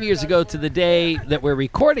us 5 years ago to the day that we're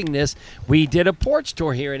recording this, we did a porch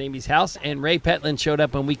tour here at Amy's house, and Ray Petlin showed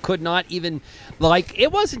up, and we could not even,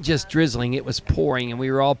 it wasn't just drizzling, it was pouring, and we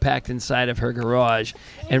were all packed inside of her garage,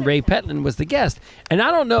 and Ray Petlin was the guest. And I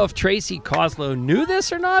don't know if Tracy Coslow knew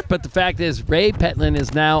this or not, but the fact is, Ray Petlin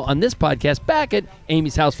is now on this podcast back at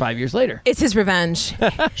Amy's house 5 years later. It's his revenge.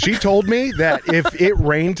 She told me that if it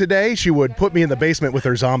rained today, she would put me in the basement with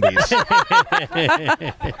her zombies. Do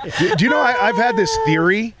you know, I've had this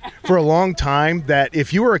theory for a long time that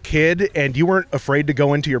if you were a kid and you weren't afraid to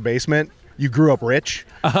go into your basement, you grew up rich.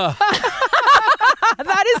 That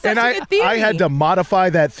is such And a good theory. I had to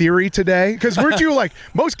modify that theory today. Because weren't you like,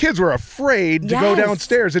 most kids were afraid to go Yes.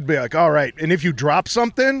 downstairs. It'd be like, all right. And if you drop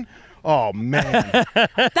something, Oh, man.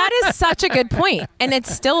 That is such a good point. And it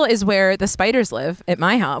still is where the spiders live at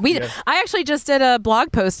my house. I actually just did a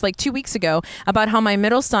blog post like 2 weeks ago about how my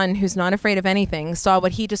middle son, who's not afraid of anything, saw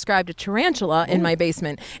what he described a tarantula in my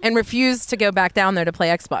basement and refused to go back down there to play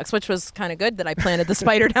Xbox, which was kind of good that I planted the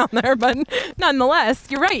spider down there. But nonetheless,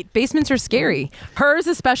 you're right. Basements are scary. Hers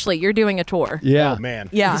especially. You're doing a tour. Yeah. Oh, man.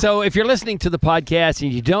 Yeah. So if you're listening to the podcast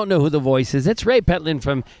and you don't know who the voice is, it's Ray Petlin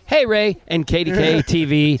from Hey Ray and KDK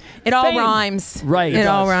TV. It all rhymes. Right. It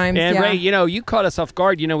all rhymes. And yeah. Ray, you caught us off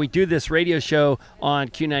guard. We do this radio show on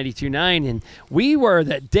Q92.9, and we were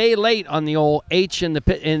that day late on the old H in the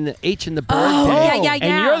bird day. Yeah.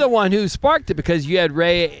 And you're the one who sparked it because you had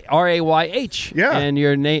Ray, R-A-Y-H. Yeah. And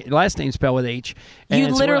your last name spelled with H. You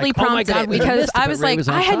And so literally we're like, oh my prompted God, we because missed it, I but was Ray like, was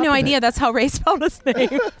on I had top no of it. idea that's how Ray spelled his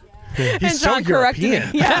name. He's And so John corrected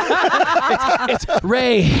European. me. Yeah. It's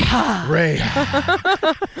Ray. Ray.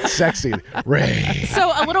 Sexy. Ray. So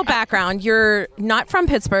a little background. You're not from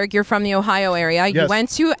Pittsburgh. You're from the Ohio area. You Yes. went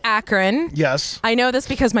to Akron. Yes. I know this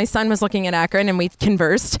because my son was looking at Akron and we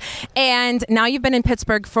conversed. And now you've been in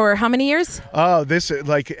Pittsburgh for how many years? Oh,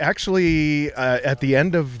 actually, at the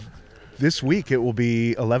end of this week, it will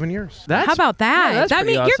be 11 years. How about that? yeah, that's that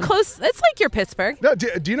pretty means you're awesome. close. It's like you're Pittsburgh. No,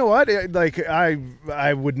 do you know what?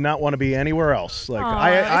 I would not want to be anywhere else. Like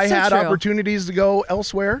I it's so had true. opportunities to go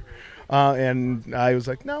elsewhere, and I was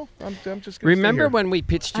like, no, I'm just gonna Remember stay here. when we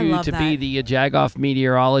pitched I you love to be that. the Jagoff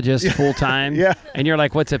meteorologist full time? Yeah. And you're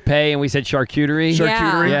like, what's it pay? And we said charcuterie.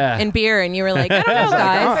 Charcuterie. Yeah. And beer. And you were like, I don't know,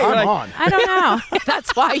 guys. I'm on. I don't know.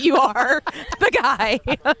 That's why you are the guy.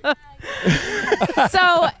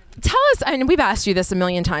 So tell us, and we've asked you this a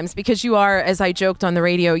million times because you are, as I joked on the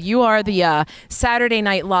radio, you are the Saturday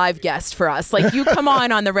Night Live guest for us. Like you come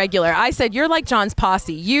on the regular. I said, you're like John's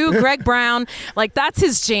posse. You, Greg Brown, like that's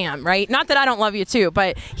his jam, right? Not that I don't love you too,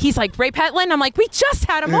 but he's like, Ray Petlin. I'm like, we just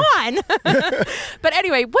had him on. But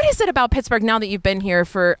anyway, what is it about Pittsburgh now that you've been here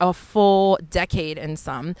for a full decade and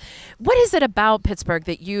some? What is it about Pittsburgh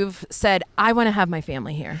that you've said, I want to have my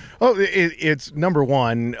family here? Oh, it's number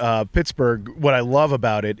one, Pittsburgh. What I love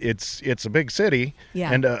about it, it's a big city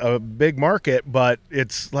and a big market, but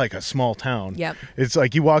it's like a small town. Yep. It's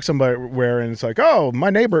like you walk somewhere and it's like, oh, my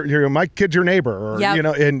neighbor, my kid's your neighbor, or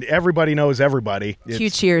Yep. and everybody knows everybody. Cue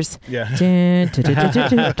cheers. Yeah.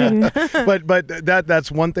 But but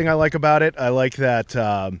that's one thing I like about it. I like that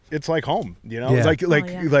it's like home. Yeah. It's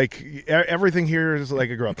like everything here is like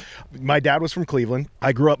I grew up. My dad was from Cleveland.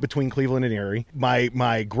 I grew up between Cleveland and Erie.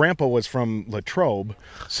 My grandpa was from Latrobe.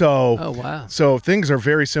 So Oh, wow. So things are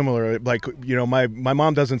very similar. Like my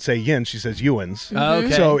mom doesn't say yin, she says Ewins. Oh,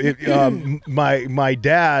 okay. So my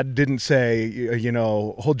dad didn't say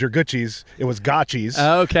hold your Gucci's. It was gotchis.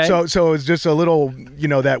 Oh, okay. So it's just a little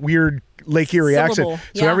that weird Lake Erie Syllable, accent.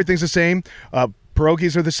 So yeah. everything's the same.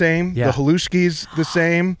 Pierogies are the same. Yeah. The halushkis the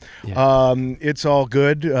same. Yeah. It's all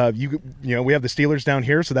good. We have the Steelers down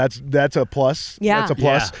here, so that's a plus. Yeah. That's a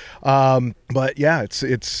plus. But yeah,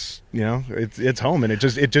 it's home, and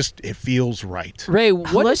it feels right. Ray,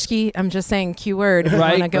 what Halushki, I'm just saying keyword. If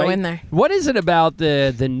I want to go in there. What is it about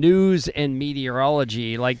the news and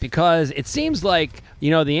meteorology? Like, because it seems like,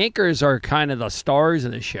 the anchors are kind of the stars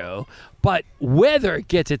of the show, but weather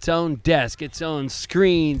gets its own desk, its own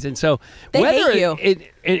screens. And so They weather, hate you.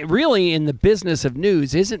 it really in the business of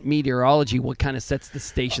news, isn't meteorology what kind of sets the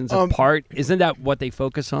stations apart? Isn't that what they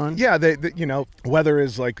focus on? Yeah, weather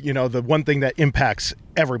is like, the one thing that impacts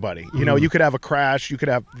everybody. You could have a crash, you could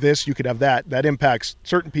have this, you could have that. That impacts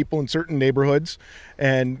certain people in certain neighborhoods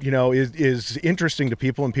and, is interesting to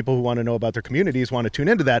people, and people who want to know about their communities want to tune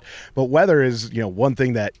into that. But weather is, one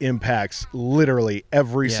thing that impacts literally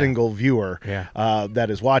every single viewer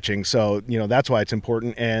that is watching. So, that's why it's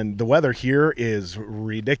important. And the weather here is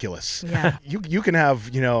ridiculous. Yeah. You can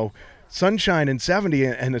have, sunshine and 70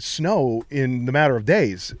 and the snow in the matter of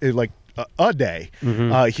days, like a day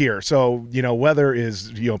here. So, weather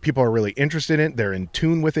is, people are really interested in it. They're in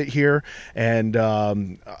tune with it here. And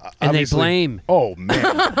they blame. Oh, man.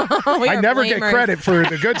 I never get credit for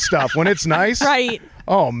the good stuff when it's nice. Right.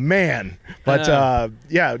 Oh, man. But,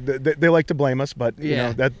 they like to blame us, but,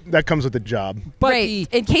 that comes with the job. But right.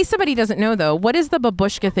 In case somebody doesn't know, though, what is the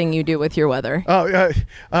babushka thing you do with your weather? The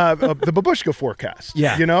babushka forecast.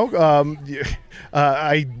 Yeah.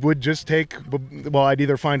 I would just I'd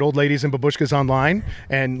either find old ladies in babushkas online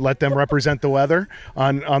and let them represent the weather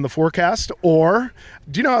on the forecast, or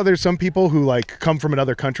do you know how there's some people who come from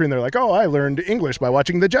another country and they're like, oh, I learned English by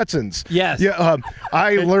watching the Jetsons. Yes. Yeah.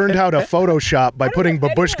 I learned how to Photoshop by putting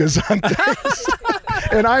babushkas on things.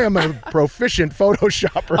 and I am a proficient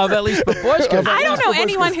Photoshopper. Of at least Babushka. I don't know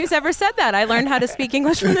anyone who's ever said that. I learned how to speak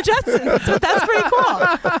English from the Jetsons. That's pretty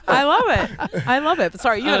cool. I love it.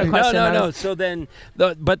 Sorry, you had a question. No. So then,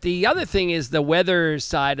 but the other thing is the weather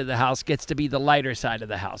side of the house gets to be the lighter side of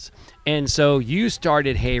the house. And so you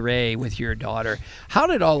started Hey Ray with your daughter. How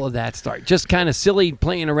did all of that start? Just kind of silly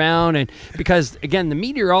playing around? And because, again, the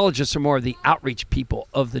meteorologists are more of the outreach people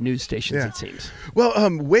of the news stations, it seems. Well,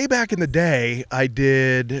 way back in the day, I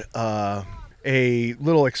did a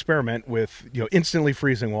little experiment with instantly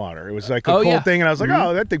freezing water. It was like a cool thing, and I was like,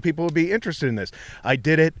 I think people would be interested in this. I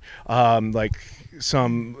did it like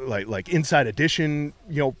some like Inside Edition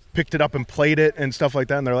picked it up and played it and stuff like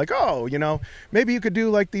that, and they're like, maybe you could do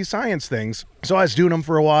like these science things. So I was doing them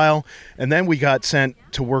for a while, and then we got sent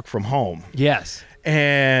to work from home. Yes.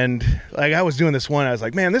 And like I was doing this one, I was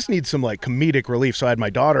like, man, this needs some like comedic relief. So I had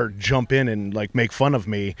my daughter jump in and like make fun of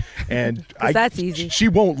me, and that's easy. She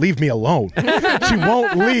won't leave me alone. She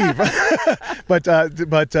won't leave. but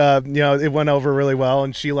it went over really well,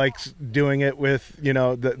 and she likes doing it with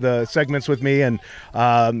the segments with me, and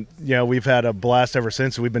we've had a blast ever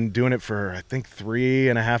since. We've been doing it for I think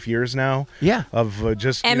 3.5 years now. Yeah. Of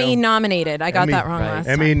just Emmy nominated. I got that wrong last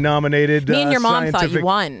time. Emmy nominated. Me and your mom thought you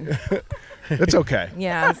won. That's okay.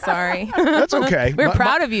 Yeah, sorry. That's okay. We're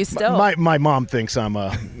proud of you still. My mom thinks I'm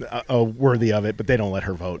worthy of it, but they don't let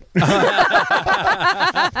her vote.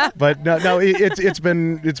 But no, it's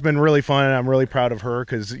been really fun, and I'm really proud of her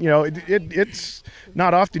because it's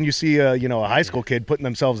not often you see a high school kid putting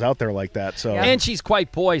themselves out there like that. So and she's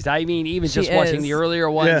quite poised. I mean, even just watching the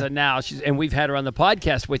earlier ones, and now and we've had her on the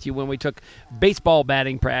podcast with you when we took baseball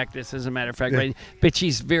batting practice, as a matter of fact. Yeah. But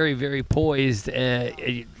she's very, very poised.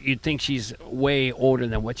 You'd think she's way older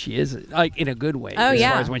than what she is, like in a good way. As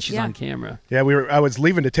far as when she's on camera. Yeah, I was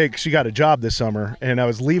leaving to take. She got a job this summer, and I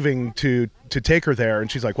was leaving to take her there,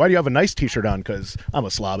 and she's like, "Why do you have a nice T-shirt on?" Because I'm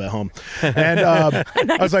a slob at home, and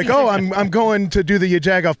I was like, "Oh, I'm going to do the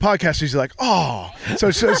Jagoff podcast." She's like, "Oh," so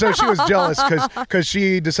she was jealous because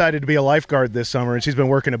she decided to be a lifeguard this summer, and she's been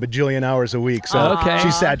working a bajillion hours a week. So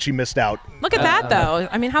she's sad she missed out. Look at that, though.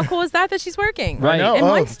 I mean, how cool is that she's working? Right, and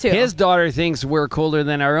wants to. His daughter thinks we're cooler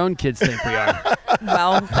than our own kids think we are.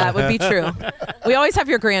 Well, that would be true. We always have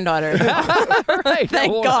your granddaughter. Right.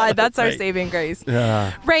 Thank God. That's our saving grace.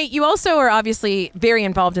 Ray, you also are obviously very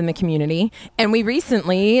involved in the community, and we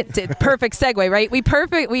recently did perfect segue, right? We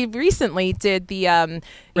recently did the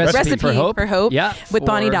recipe for hope with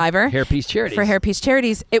Bonnie Diver Hairpiece Charities. For Hairpiece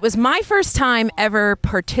Charities. It was my first time ever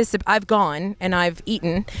I've gone and I've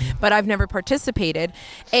eaten, but I've never participated,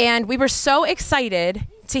 and we were so excited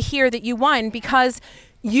to hear that you won because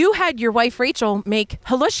you had your wife Rachel make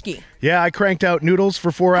halushki. Yeah, I cranked out noodles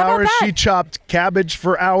for 4 hours. She chopped cabbage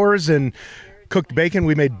for hours and cooked bacon.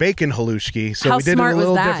 We made bacon halushki, so we did it a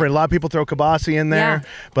little different. A lot of people throw kielbasa in there,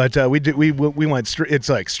 but we went straight. It's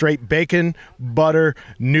like straight bacon, butter,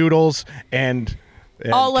 noodles, and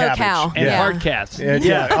all cabbage. low-cal. And hard cats.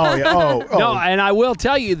 Yeah. Oh. No, and I will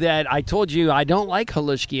tell you that I told you I don't like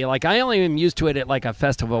halushki. Like, I only am used to it at like a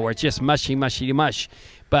festival where it's just mushy mush.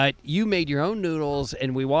 But you made your own noodles,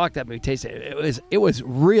 and we walked up and we tasted it. It was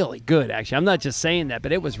really good, actually. I'm not just saying that,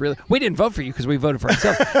 but it was really. We didn't vote for you because we voted for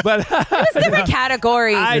ourselves. But it was different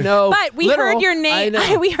categories. I know. But we heard your name.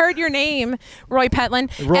 We heard your name, Roy Petlin,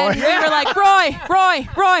 and we were like, Roy.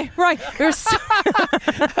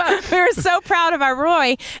 We were so proud of our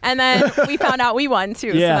Roy, and then we found out we won too.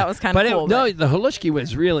 Yeah. So that was kind of cool. No, the halushki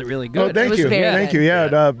was really, really good. Oh, thank you. Thank you.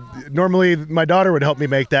 Yeah. Normally, my daughter would help me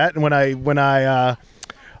make that, and when I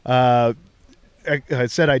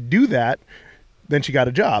said I'd do that, then she got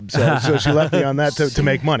a job. So she left me on that to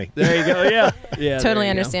make money. There you go. Yeah. Totally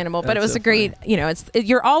understandable. But it was a great,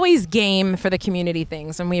 you're always game for the community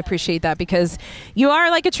things, and we appreciate that because you are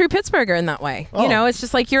like a true Pittsburgher in that way. Oh. It's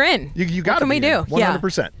just like you're in. You got to. What can we do?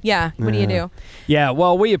 100%. Yeah. What do you do? Yeah.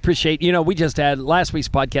 Well, we appreciate. We just had last week's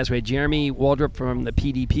podcast. We had Jeremy Waldrop from the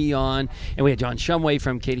PDP on, and we had John Shumway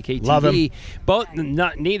from KDK Love TV. him. Both,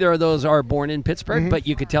 neither of those are born in Pittsburgh, but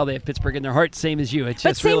you could tell they have Pittsburgh in their heart, same as you. It's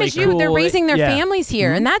just same really as you. cool. They're raising their families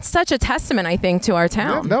here, and that's such a testament, I think, to our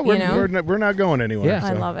town. No, we're not going anywhere. Yeah, so.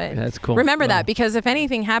 I love it. That's cool. Remember that, because if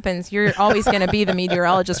anything happens, you're always going to be the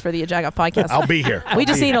meteorologist for the Jagoff podcast. I'll be here. We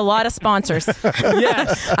just need a lot of sponsors.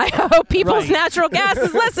 Yes. I hope People's Natural Gas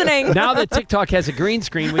is listening. Now that TikTok has a green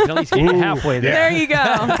screen, we can at least get halfway there.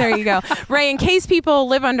 There you go. Ray, in case people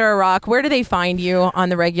live under a rock, where do they find you on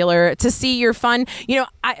the regular to see your fun?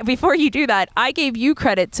 Before you do that, I gave you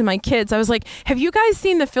credit to my kids. I was like, have you guys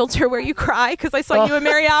seen the filter where you cry? because I saw you and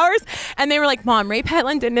Mary Hours, and they were like, Mom, Ray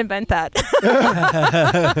Petlin didn't invent that.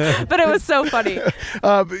 But it was so funny.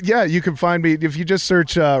 Yeah, you can find me if you just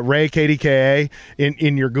search Ray KDKA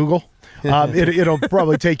in your Google. It'll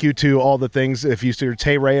probably take you to all the things. If you search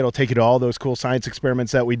Hey Ray, it'll take you to all those cool science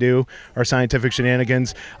experiments that we do, our scientific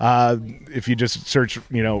shenanigans. If you just search,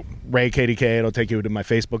 Ray KDK, it'll take you to my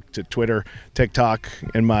Facebook, to Twitter, TikTok,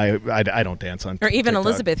 and I don't dance on Or even TikTok.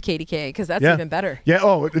 Elizabeth KDK, because that's even better. Yeah.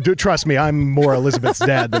 Oh, trust me, I'm more Elizabeth's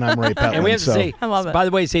dad than I'm Ray Petlin. And we have to say, I love it. by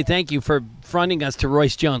the way, thank you for fronting us to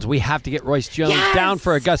Royce Jones. We have to get Royce Jones down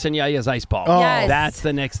for a Gus and Yaya's ice ball. Oh. Yes. That's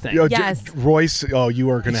the next thing. Royce, you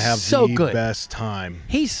are going to have so the good. best time.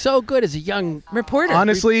 He's so good as a young reporter.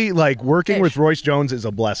 Honestly, working with Royce Jones is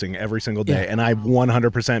a blessing every single day, and I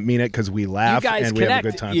 100% mean it because we laugh and we have a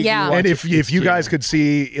good time. And if you guys could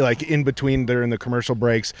see, in between during the commercial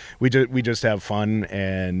breaks, we just have fun,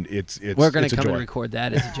 and it's we're going to to come and record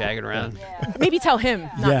that as a Jagging Around. Maybe tell him,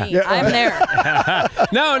 not me. I'm there.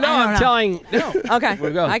 No, I'm telling. No. Okay.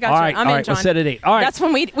 We'll go. I got All you. right, I'm all in, right, John. we'll set a date. All right. That's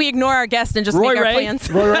when we ignore our guest and just Roy make our Ray. plans.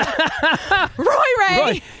 Roy Ray. Roy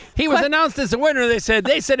Ray. He was announced as the winner. They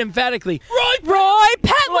said emphatically, Roy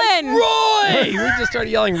Petlin. Roy. We just started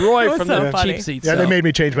yelling Roy from the funny. cheap seats. Yeah, they made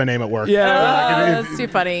me change my name at work. Yeah. That's too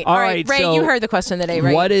funny. All All right, right, Ray, so you heard the question today,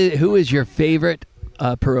 right? Who is your favorite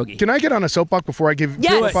pierogi? Can I get on a soapbox before I give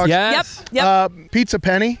Yes. soapbox? Yes. Yep. Pizza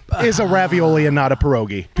Penny is a ravioli and not a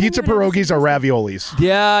pierogi. Pizza pierogies are raviolis.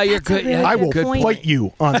 Yeah, you're good. really I will good point. fight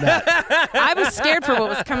you on that. I was scared for what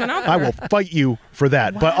was coming up. I will fight you for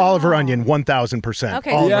that. But Oliver Onion, 1,000%.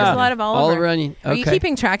 Okay, so there's a lot of Oliver. Oliver Onion. Are you Okay.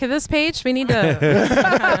 keeping track of this page? We need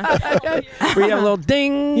to. We have a little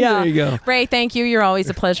ding. Yeah. There you go. Ray, thank you. You're always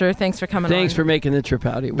a pleasure. Thanks for coming on. Thanks for making the trip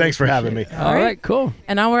out. Thanks for having me. All right, cool.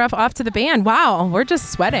 And now we're off to the band. Wow, we're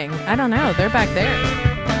just sweating. I don't know. They're back there.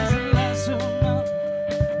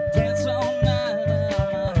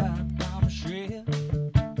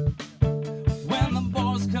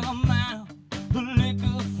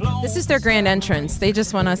 This is their grand entrance. They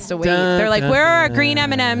just want us to wait. Dun, They're like, dun, where are our dun. green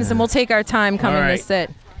M&Ms? And we'll take our time coming All right. to sit.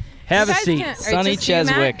 Have You a guys seat. can't- Sonny just you,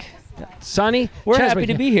 Matt? Cheswick. Sonny, We're Cheswick. happy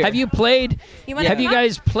to be here. Have you played? You wanna Have you come up?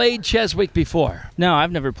 guys played Cheswick before? No,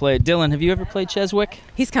 I've never played. Dylan, have you ever played Cheswick?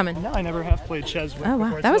 He's coming. No, I never have played Cheswick. Oh, wow.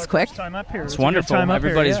 before. That It's was my quick. first time up here. It's a good wonderful. time up here,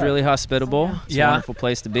 Everybody's yeah. really hospitable. It's Yeah. a wonderful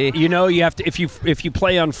place to be. You know, you have to if you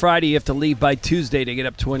play on Friday, you have to leave by Tuesday to get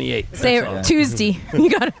up 28. Say That's all. Tuesday. You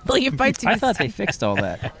got to leave by Tuesday. I thought they fixed all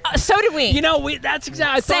that. So did we. You know, that's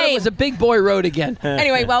exactly. I thought it Same. was a big boy road again.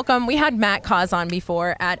 Anyway, welcome. We had Matt Cause on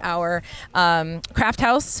before at our Craft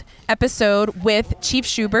House episode with Chief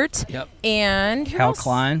Schubert. Yep. And who Hal else?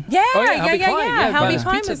 Klein. Yeah, Oh, yeah, yeah, Halby yeah, Klein. yeah. Yeah, Halby his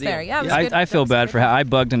Klein pizza was deal. there. Yeah, it was good. I feel That was bad good. for Hal. I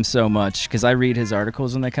bugged him so much because I read his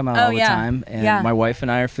articles when they come out Oh, all the yeah. time. And Yeah. my wife and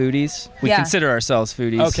I are foodies. We Yeah. consider ourselves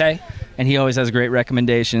foodies. Okay. And he always has great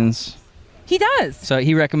recommendations. He does. So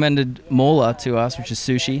he recommended Mola to us, which is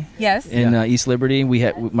sushi Yes. in East Liberty.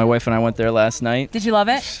 My wife and I went there last night. Did you love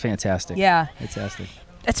it? It's fantastic. Yeah. Fantastic.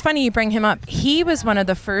 It's funny you bring him up. He was one of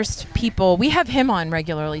the first people. We have him on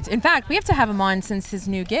regularly. In fact, we have to have him on since his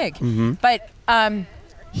new gig. Mm-hmm. But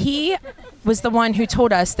he was the one who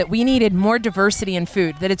told us that we needed more diversity in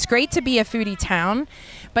food, that it's great to be a foodie town,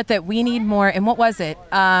 but that we need more. And what was it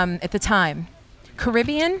at the time?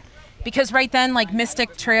 Caribbean? Because right then, like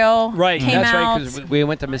Mystic Trail Right. came That's out. right. Because we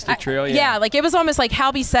went to Mystic Trail. Yeah, like it was almost like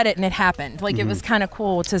Halby said it and it happened. Like it was kind of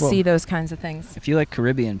cool to see those kinds of things. If you like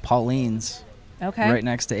Caribbean, Pauline's Okay. right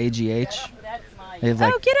next to AGH. They have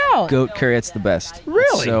like get out. goat curry. It's the best. Really?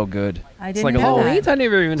 It's so good. I It's didn't like a know little, that. I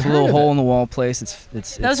never even it's a heard little of hole it. in the wall place. It's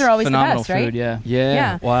Those it's are always the phenomenal best, right? food. Yeah.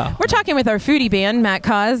 Yeah. Wow. We're talking with our foodie band, Matt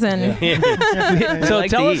Cause, and So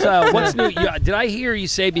like tell to us eat. what's new. Did I hear you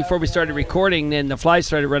say before we started recording, and the flies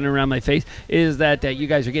started running around my face, is that you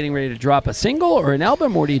guys are getting ready to drop a single or an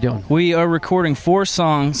album? What are you doing? We are recording 4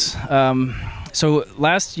 songs. So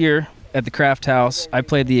last year at the Craft House, I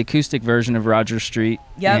played the acoustic version of Roger Street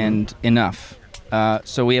Yep. and Enough.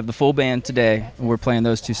 So we have the full band today, and we're playing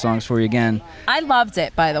those 2 songs for you again. I loved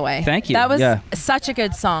it, by the way. Thank you. That was Yeah. such a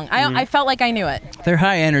good song. I felt like I knew it. They're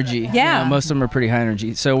high energy. Yeah. You know, most of them are pretty high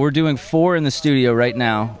energy. So we're doing 4 in the studio right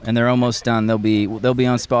now, and they're almost done. They'll be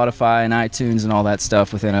on Spotify and iTunes and all that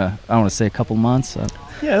stuff within I want to say a couple months.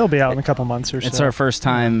 Yeah, it'll be out in a couple months or so. It's our first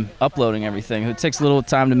time uploading everything. It takes a little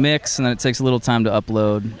time to mix, and then it takes a little time to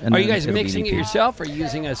upload. And Are then you guys it'll be mixing an it EP. yourself? Or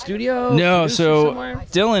using a studio? No, producer so somewhere?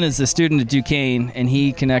 Dylan is a student at Duquesne, and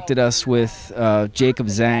he connected us with Jacob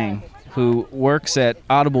Zhang, who works at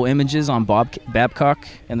Audible Images on Babcock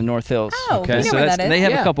in the North Hills. Oh, we know so where that is. they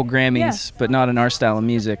have Yeah. a couple Grammys, but not in our style of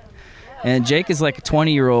music. And Jake is like a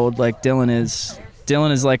 20-year-old, like Dylan is.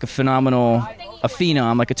 Dylan is like a phenomenal a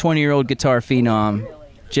phenom, like a 20-year-old guitar phenom.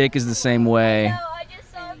 Jake is the same way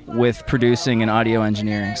with producing and audio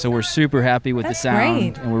engineering. So we're super happy with the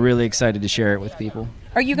sound, and we're really excited to share it with people.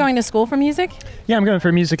 Are you going to school for music? Yeah, I'm going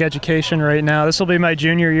for music education right now. This will be my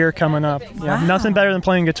junior year coming up. Yeah, Wow. Nothing better than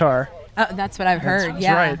playing guitar. Oh, that's what I've heard. That's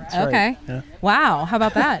yeah. right, that's okay. right. Yeah. Wow. How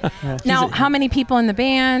about that? Now, how many people in the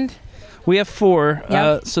band? We have 4.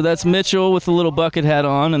 Yep. So that's Mitchell with the little bucket hat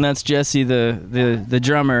on, and that's Jesse, the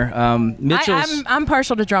drummer. Mitchell's I'm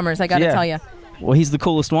partial to drummers, I got to tell you. Well, he's the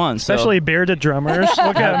coolest one. Especially bearded drummers.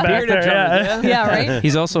 Look at him back Bearded there. drummers, Yeah, right?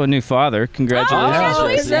 He's also a new father. Congratulations. Oh,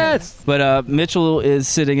 Jesse. Yes. But Mitchell is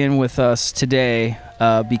sitting in with us today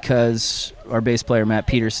because our bass player Matt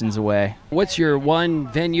Peterson's away. What's your one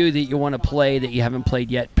venue that you want to play that you haven't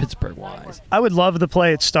played yet, Pittsburgh-wise? I would love to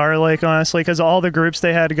play at Star Lake, honestly, because all the groups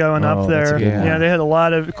they had going up that's a there. good one. Yeah, they had a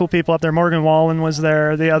lot of cool people up there. Morgan Wallen was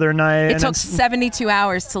there the other night. It took 72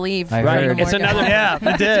 hours to leave. I Right. heard. It's another Yeah, it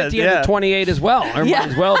did. It's at the end of 28 as well. Or might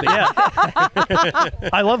as well be.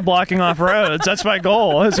 I love blocking off roads. That's my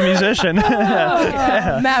goal as a musician.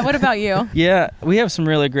 Matt, what about you? Yeah, we have some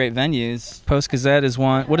really great venues. Post Gazette is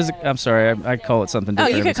one. What is it? I'm sorry, I call it something Oh,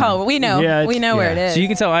 different. you every could call time. it. We know. Yeah, we know where it is. So you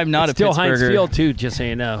can tell I'm not It's a still Heinz Pittsburgher. Field, too, just so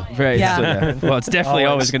you know. Right. Yeah. So, yeah. Well, it's definitely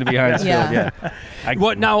always going to be Heinz Yeah. Field. Yeah.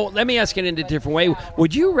 Well, now, let me ask it in a different way.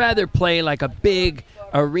 Would you rather play like a big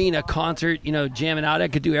arena concert, jamming out? I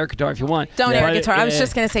could do air guitar if you want. Don't air guitar. I was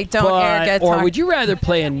just going to say don't air guitar. Or would you rather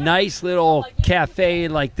play a nice little cafe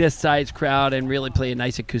like this size crowd and really play a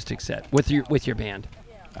nice acoustic set with your band?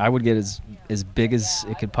 I would get as big as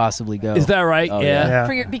it could possibly go. Is that right? Oh,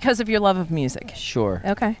 Yeah. Because of your love of music. Sure.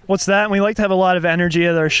 Okay. What's that? And we like to have a lot of energy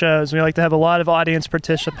at our shows. We like to have a lot of audience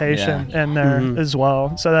participation in there as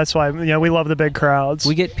well. So that's why we love the big crowds.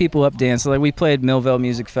 We get people up dancing. Like we played Millville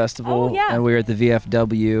Music Festival, Oh, yeah. and we were at the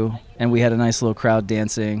VFW, and we had a nice little crowd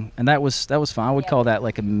dancing, and that was fun. I would call that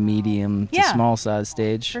like a medium to small size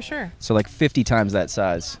stage. For sure. So like 50 times that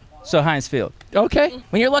size. So Heinz Field. Okay.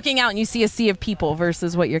 When you're looking out and you see a sea of people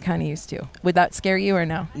versus what you're kind of used to, would that scare you or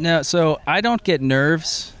no? No, so I don't get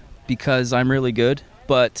nerves because I'm really good,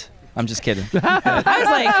 but I'm just kidding. I was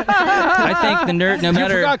like, I think the nerd, no You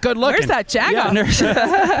matter forgot good looking. where's that jag off?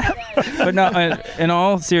 but no, in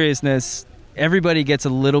all seriousness, everybody gets a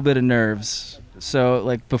little bit of nerves. So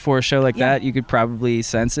like before a show like that, you could probably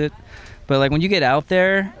sense it. But like when you get out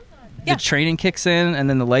there, the training kicks in and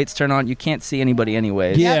then the lights turn on. You can't see anybody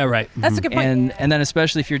anyways. Yeah, right. That's a good point. And then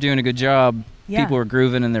especially if you're doing a good job, Yeah. people are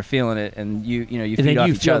grooving and they're feeling it, and you And feed then off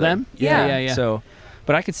you each feel other. them? Yeah. Yeah. So,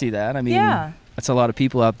 but I could see that. I mean, Yeah. that's a lot of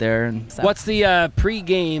people out there, and What's the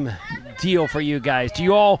pre-game deal for you guys? Do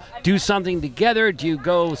you all do something together? Do you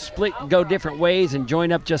go go different ways and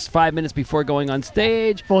join up just 5 minutes before going on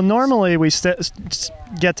stage? Well, normally we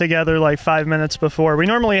get together like 5 minutes before. We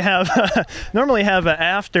normally have an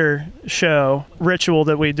after show ritual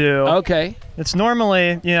that we do. Okay. It's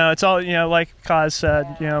normally, it's all, like Kaz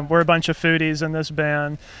said, we're a bunch of foodies in this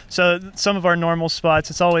band. So some of our normal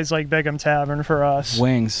spots, it's always like Bigham Tavern for us.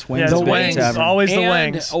 Wings. Yeah, is the a big wings. tavern. Always the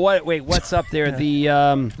And wings. what's up there?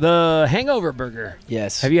 The Hangover Burger.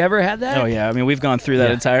 Yes. Have you ever had that? Oh yeah. I mean, we've gone through that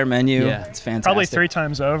Yeah. entire menu. Yeah. It's fantastic. Probably 3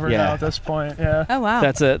 times over Yeah. now at this point. Yeah. Oh, wow.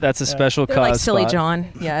 That's a special They're cause like Silly spot. John.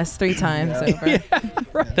 Yes, 3 times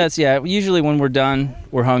over. That's usually when we're done,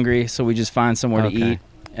 we're hungry, so we just find somewhere to Okay. eat.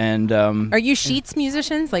 And Are you Sheets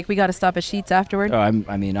musicians? Like we got to stop at Sheets afterward?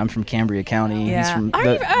 I'm from Cambria County. Yeah. He's from, Are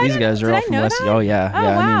you- these guys are did all I from know West. that? Oh yeah. Oh,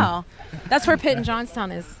 yeah. wow. That's where Pitt and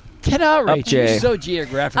Johnstown is. Get out, Up, Rach. Jay. You're so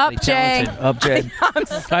geographically Up, Jay. talented.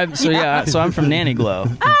 Up, Jay. So I'm from Nanny Glow.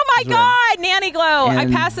 Oh my God, Nanny Glow! I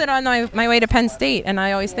And- pass it on my way to Penn State, and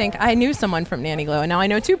I always think I knew someone from Nanny Glow, and now I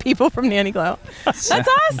know 2 people from Nanny Glow. That's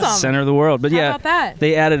awesome. Center of the world. But How yeah, about that?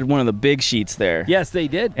 they added one of the big sheets there. Yes, they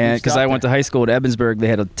did. And because I went to high school at Evansburg, they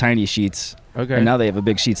had a tiny sheets. Okay. And now they have a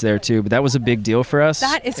big sheets there too. But that was a big deal for us.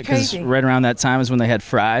 That is because crazy. right around that time is when they had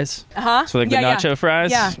fries. Uh-huh. So like Yeah, the yeah. nacho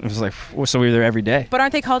fries. Yeah. It was like, so we were there every day. But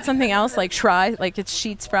aren't they called something else, like Shry? Like it's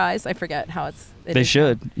Sheets fries? I forget how it They is.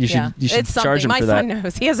 should. You should. Yeah. You should It's charge something. them My for that. son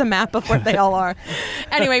knows. He has a map of where they all are.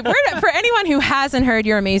 Anyway, for anyone who hasn't heard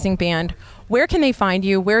your amazing band, where can they find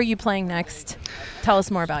you? Where are you playing next? Tell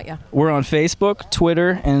us more about you. We're on Facebook,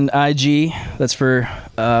 Twitter, and IG. That's for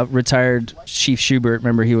retired Chief Schubert.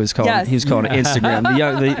 Remember, he was calling Yes. it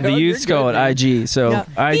Instagram. The youths call it IG. So Yeah.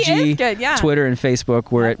 IG, He is good, yeah. Twitter, and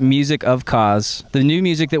Facebook. We're at Music of Cause. The new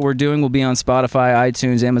music that we're doing will be on Spotify,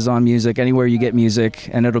 iTunes, Amazon Music, anywhere you get music,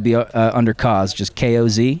 and it'll be under Cause, just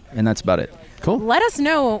KOZ, and that's about it. Cool. Let us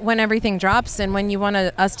know when everything drops and when you want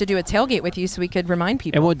us to do a tailgate with you so we could remind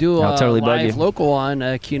people. And we'll do I'll a totally bug live you. local on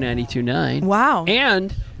Q92.9. Wow.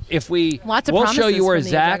 And if we, Lots of we'll show promises you where from the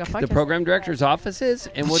Zach, Jaga the podcast. program director's office is,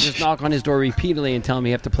 and we'll just knock on his door repeatedly and tell him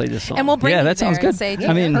you have to play this song. And we'll bring Yeah, you that sounds there and good. say,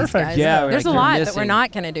 I mean, perfect. Guys. Yeah, There's like a lot you're that we're missing.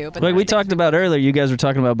 not going to do. But Like we talked about earlier, you guys were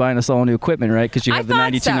talking about buying us all new equipment, right? Because you have the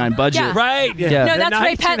thought so. 92.9 budget. Yeah. Right. Yeah. No, The that's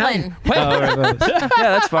Ray 92.9. Petlin. Oh, right.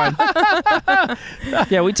 Yeah, that's fine.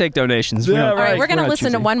 Yeah, we take donations. We Yeah, don't- All right, we're going to not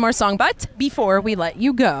listen to choosy. one more song. But before we let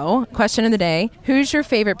you go, question of the day. Who's your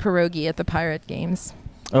favorite pierogi at the Pirate Games?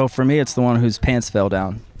 Oh, for me, it's the one whose pants fell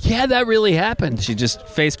down. Yeah, that really happened. She just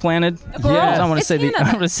face planted. Girl, I want to it's say the. Hannah.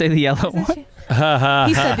 I want to say the yellow one.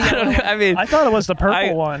 He said the other one. I mean, I thought it was the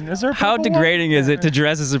purple one. Is there a how purple degrading is it to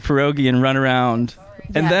dress as a pierogi and run around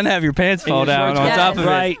and then have your pants fall your down shorts on fall top down. of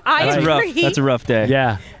Right. it? I That's agree. rough. That's a rough day.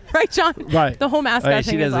 Yeah. Right, John? Right. The whole mascot Right,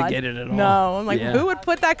 thing she is doesn't odd. get it at all. No, I'm like, Yeah. who would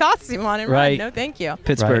put that costume on and Right. run? No, thank you.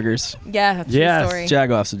 Pittsburghers. Yeah, true Yes. story.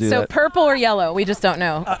 Jagoffs will do So that. purple or yellow? We just don't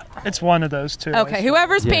know. It's one of those two. Okay,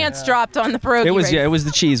 whoever's pants dropped on the pierogi It was race. it was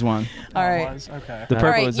the cheese one. All right. Okay. The purple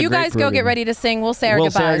All right, is the you grape guys go pierogi. get ready to sing. We'll say our We'll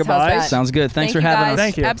goodbyes. say our How's goodbyes. that? Sounds good. Thanks for you having guys. us.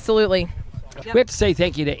 Thank you. Absolutely. We have to say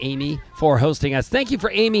thank you to Amy for hosting us. Thank you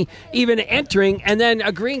for Amy even entering and then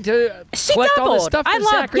agreeing to She collect all this doubled. stuff for I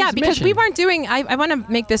love, Zachary's because mission. we weren't doing. I want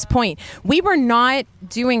to make this point. We were not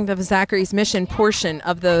doing the Zachary's mission portion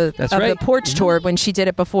of the That's of right. the Porch tour when she did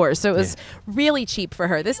it before. So it was really cheap for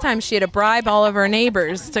her. This time she had to bribe all of her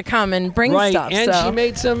neighbors to come and bring right, stuff. and so. she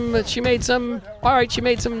made some. All right, she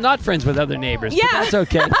made some not friends with other neighbors. Yeah. but that's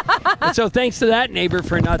okay. And so thanks to that neighbor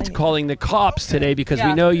for not calling the cops today because we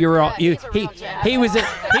Yeah. know you're all.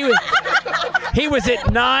 He was at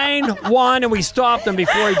 9-1 and we stopped him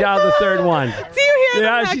before he dialed the third one. Do you hear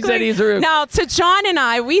Yeah, that? she said he's a. Now, to John and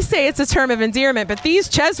I, we say it's a term of endearment, but these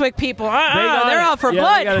Cheswick people, they're out for yeah,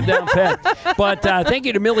 blood. They got it down pat. But thank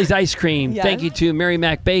you to Millie's Ice Cream. Yes. Thank you to Mary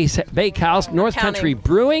Mac Bakehouse, North Counting. Country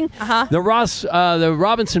Brewing, the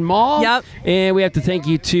Robinson Mall. Yep. And we have to thank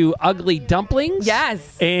you to Ugly Dumplings.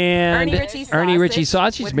 Yes. And Ernie Ritchie Sausage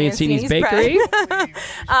Sausage, with Mancini's Mancini's Bakery,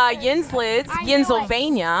 Yin's Lids,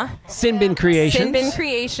 Yinsylvania, Sinbin Creations. Sinbin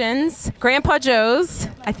Creations, Grandpa Joe's.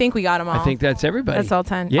 I think we got them all. I think that's everybody. That's all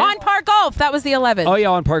 10. Yeah. On Park Golf, that was the 11th. Oh, yeah,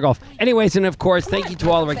 on Park Golf. Anyways, and of course, thank you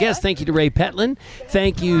to all of our guests. Thank you to Ray Petlin.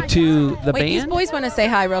 Thank you to the Wait, these band. boys want to say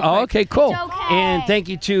hi real quick. Oh, okay, cool. And thank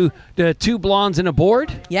you to the two blondes and a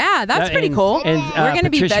board. Yeah, that's pretty and- cool. And We're going to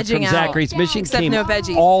be Patricia vegging from out. Zachary's Mission Except came no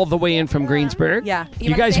veggies. all the way in from Greensburg. Yeah.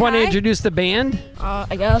 You guys wanna want to say hi? introduce the band?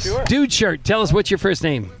 I guess. Dude Shirt, tell us what's your first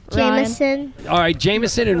name. Jameson. All right,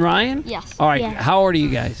 Jameson and Ryan? Yes. All right, Yeah. how old are you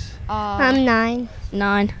guys? I'm 9.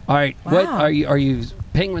 9. All right, what Wow. are you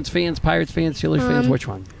Penguins fans, Pirates fans, Steelers fans? Which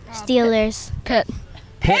one? Steelers. Pitt.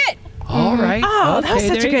 Pitt. All right. Oh, okay, that was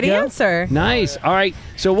such there a good you go. answer. Nice. All right.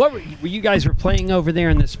 So what were you guys were playing over there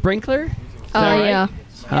in the sprinkler? Is that right? Yeah.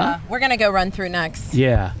 Huh? We're going to go run through next.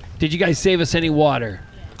 Yeah. Did you guys save us any water?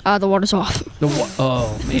 The water's off.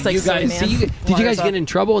 Oh man, He's like, you "Sorry, guys. man. Did you guys Water's get in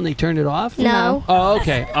trouble when they turned it off? No. Oh,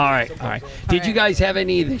 okay. All right. Did you guys have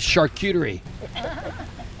any of the charcuterie?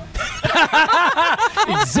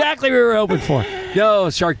 Exactly what we were hoping for. No,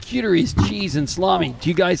 charcuterie is cheese and salami. Do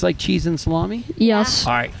you guys like cheese and salami? Yes.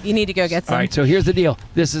 All right. You need to go get some. All right. So here's the deal.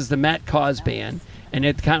 This is the Matt Cause Band. And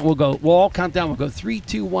at the count, we'll all count down. We'll go 3,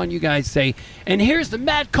 2, 1. You guys say, and here's the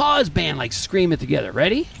Matt Cause Band. Like scream it together.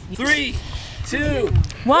 Ready? 3, 2,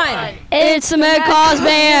 1. It's the Mad Cause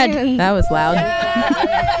Band. That was loud.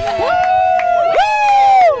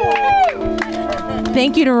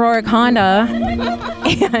 Thank you to Rorick Honda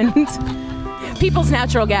and People's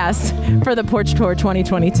Natural Gas for the Porch Tour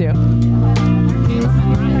 2022.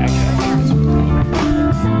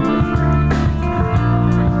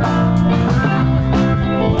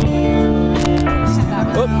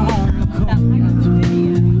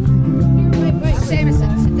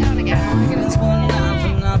 It's one night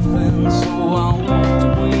for nothing, so I walked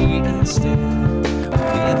away instead. Will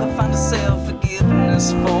we ever find ourselves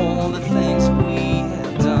forgiveness for the things we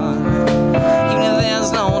have done? Even if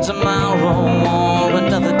there's no tomorrow or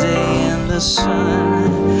another day in the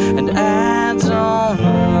sun, and I don't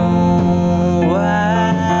know why.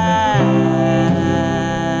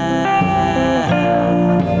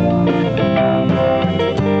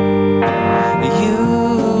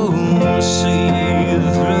 You see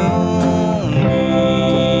through me.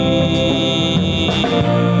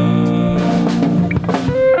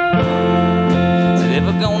 Is it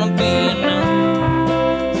ever gonna be enough?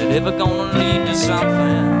 Is it ever gonna lead to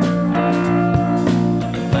something?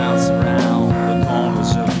 Bounce around the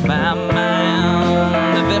corners of my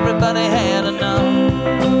mind. If everybody had enough,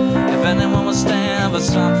 if anyone would stand for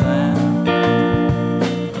something,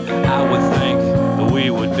 I would think that we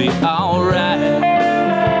would be alright.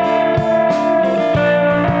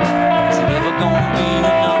 Is it ever gonna be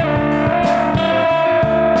enough?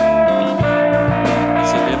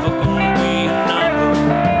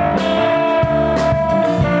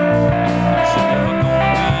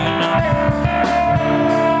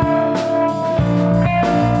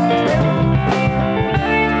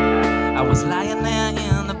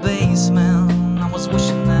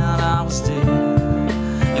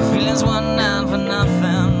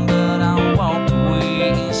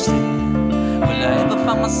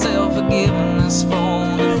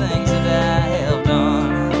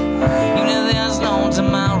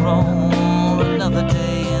 wrong.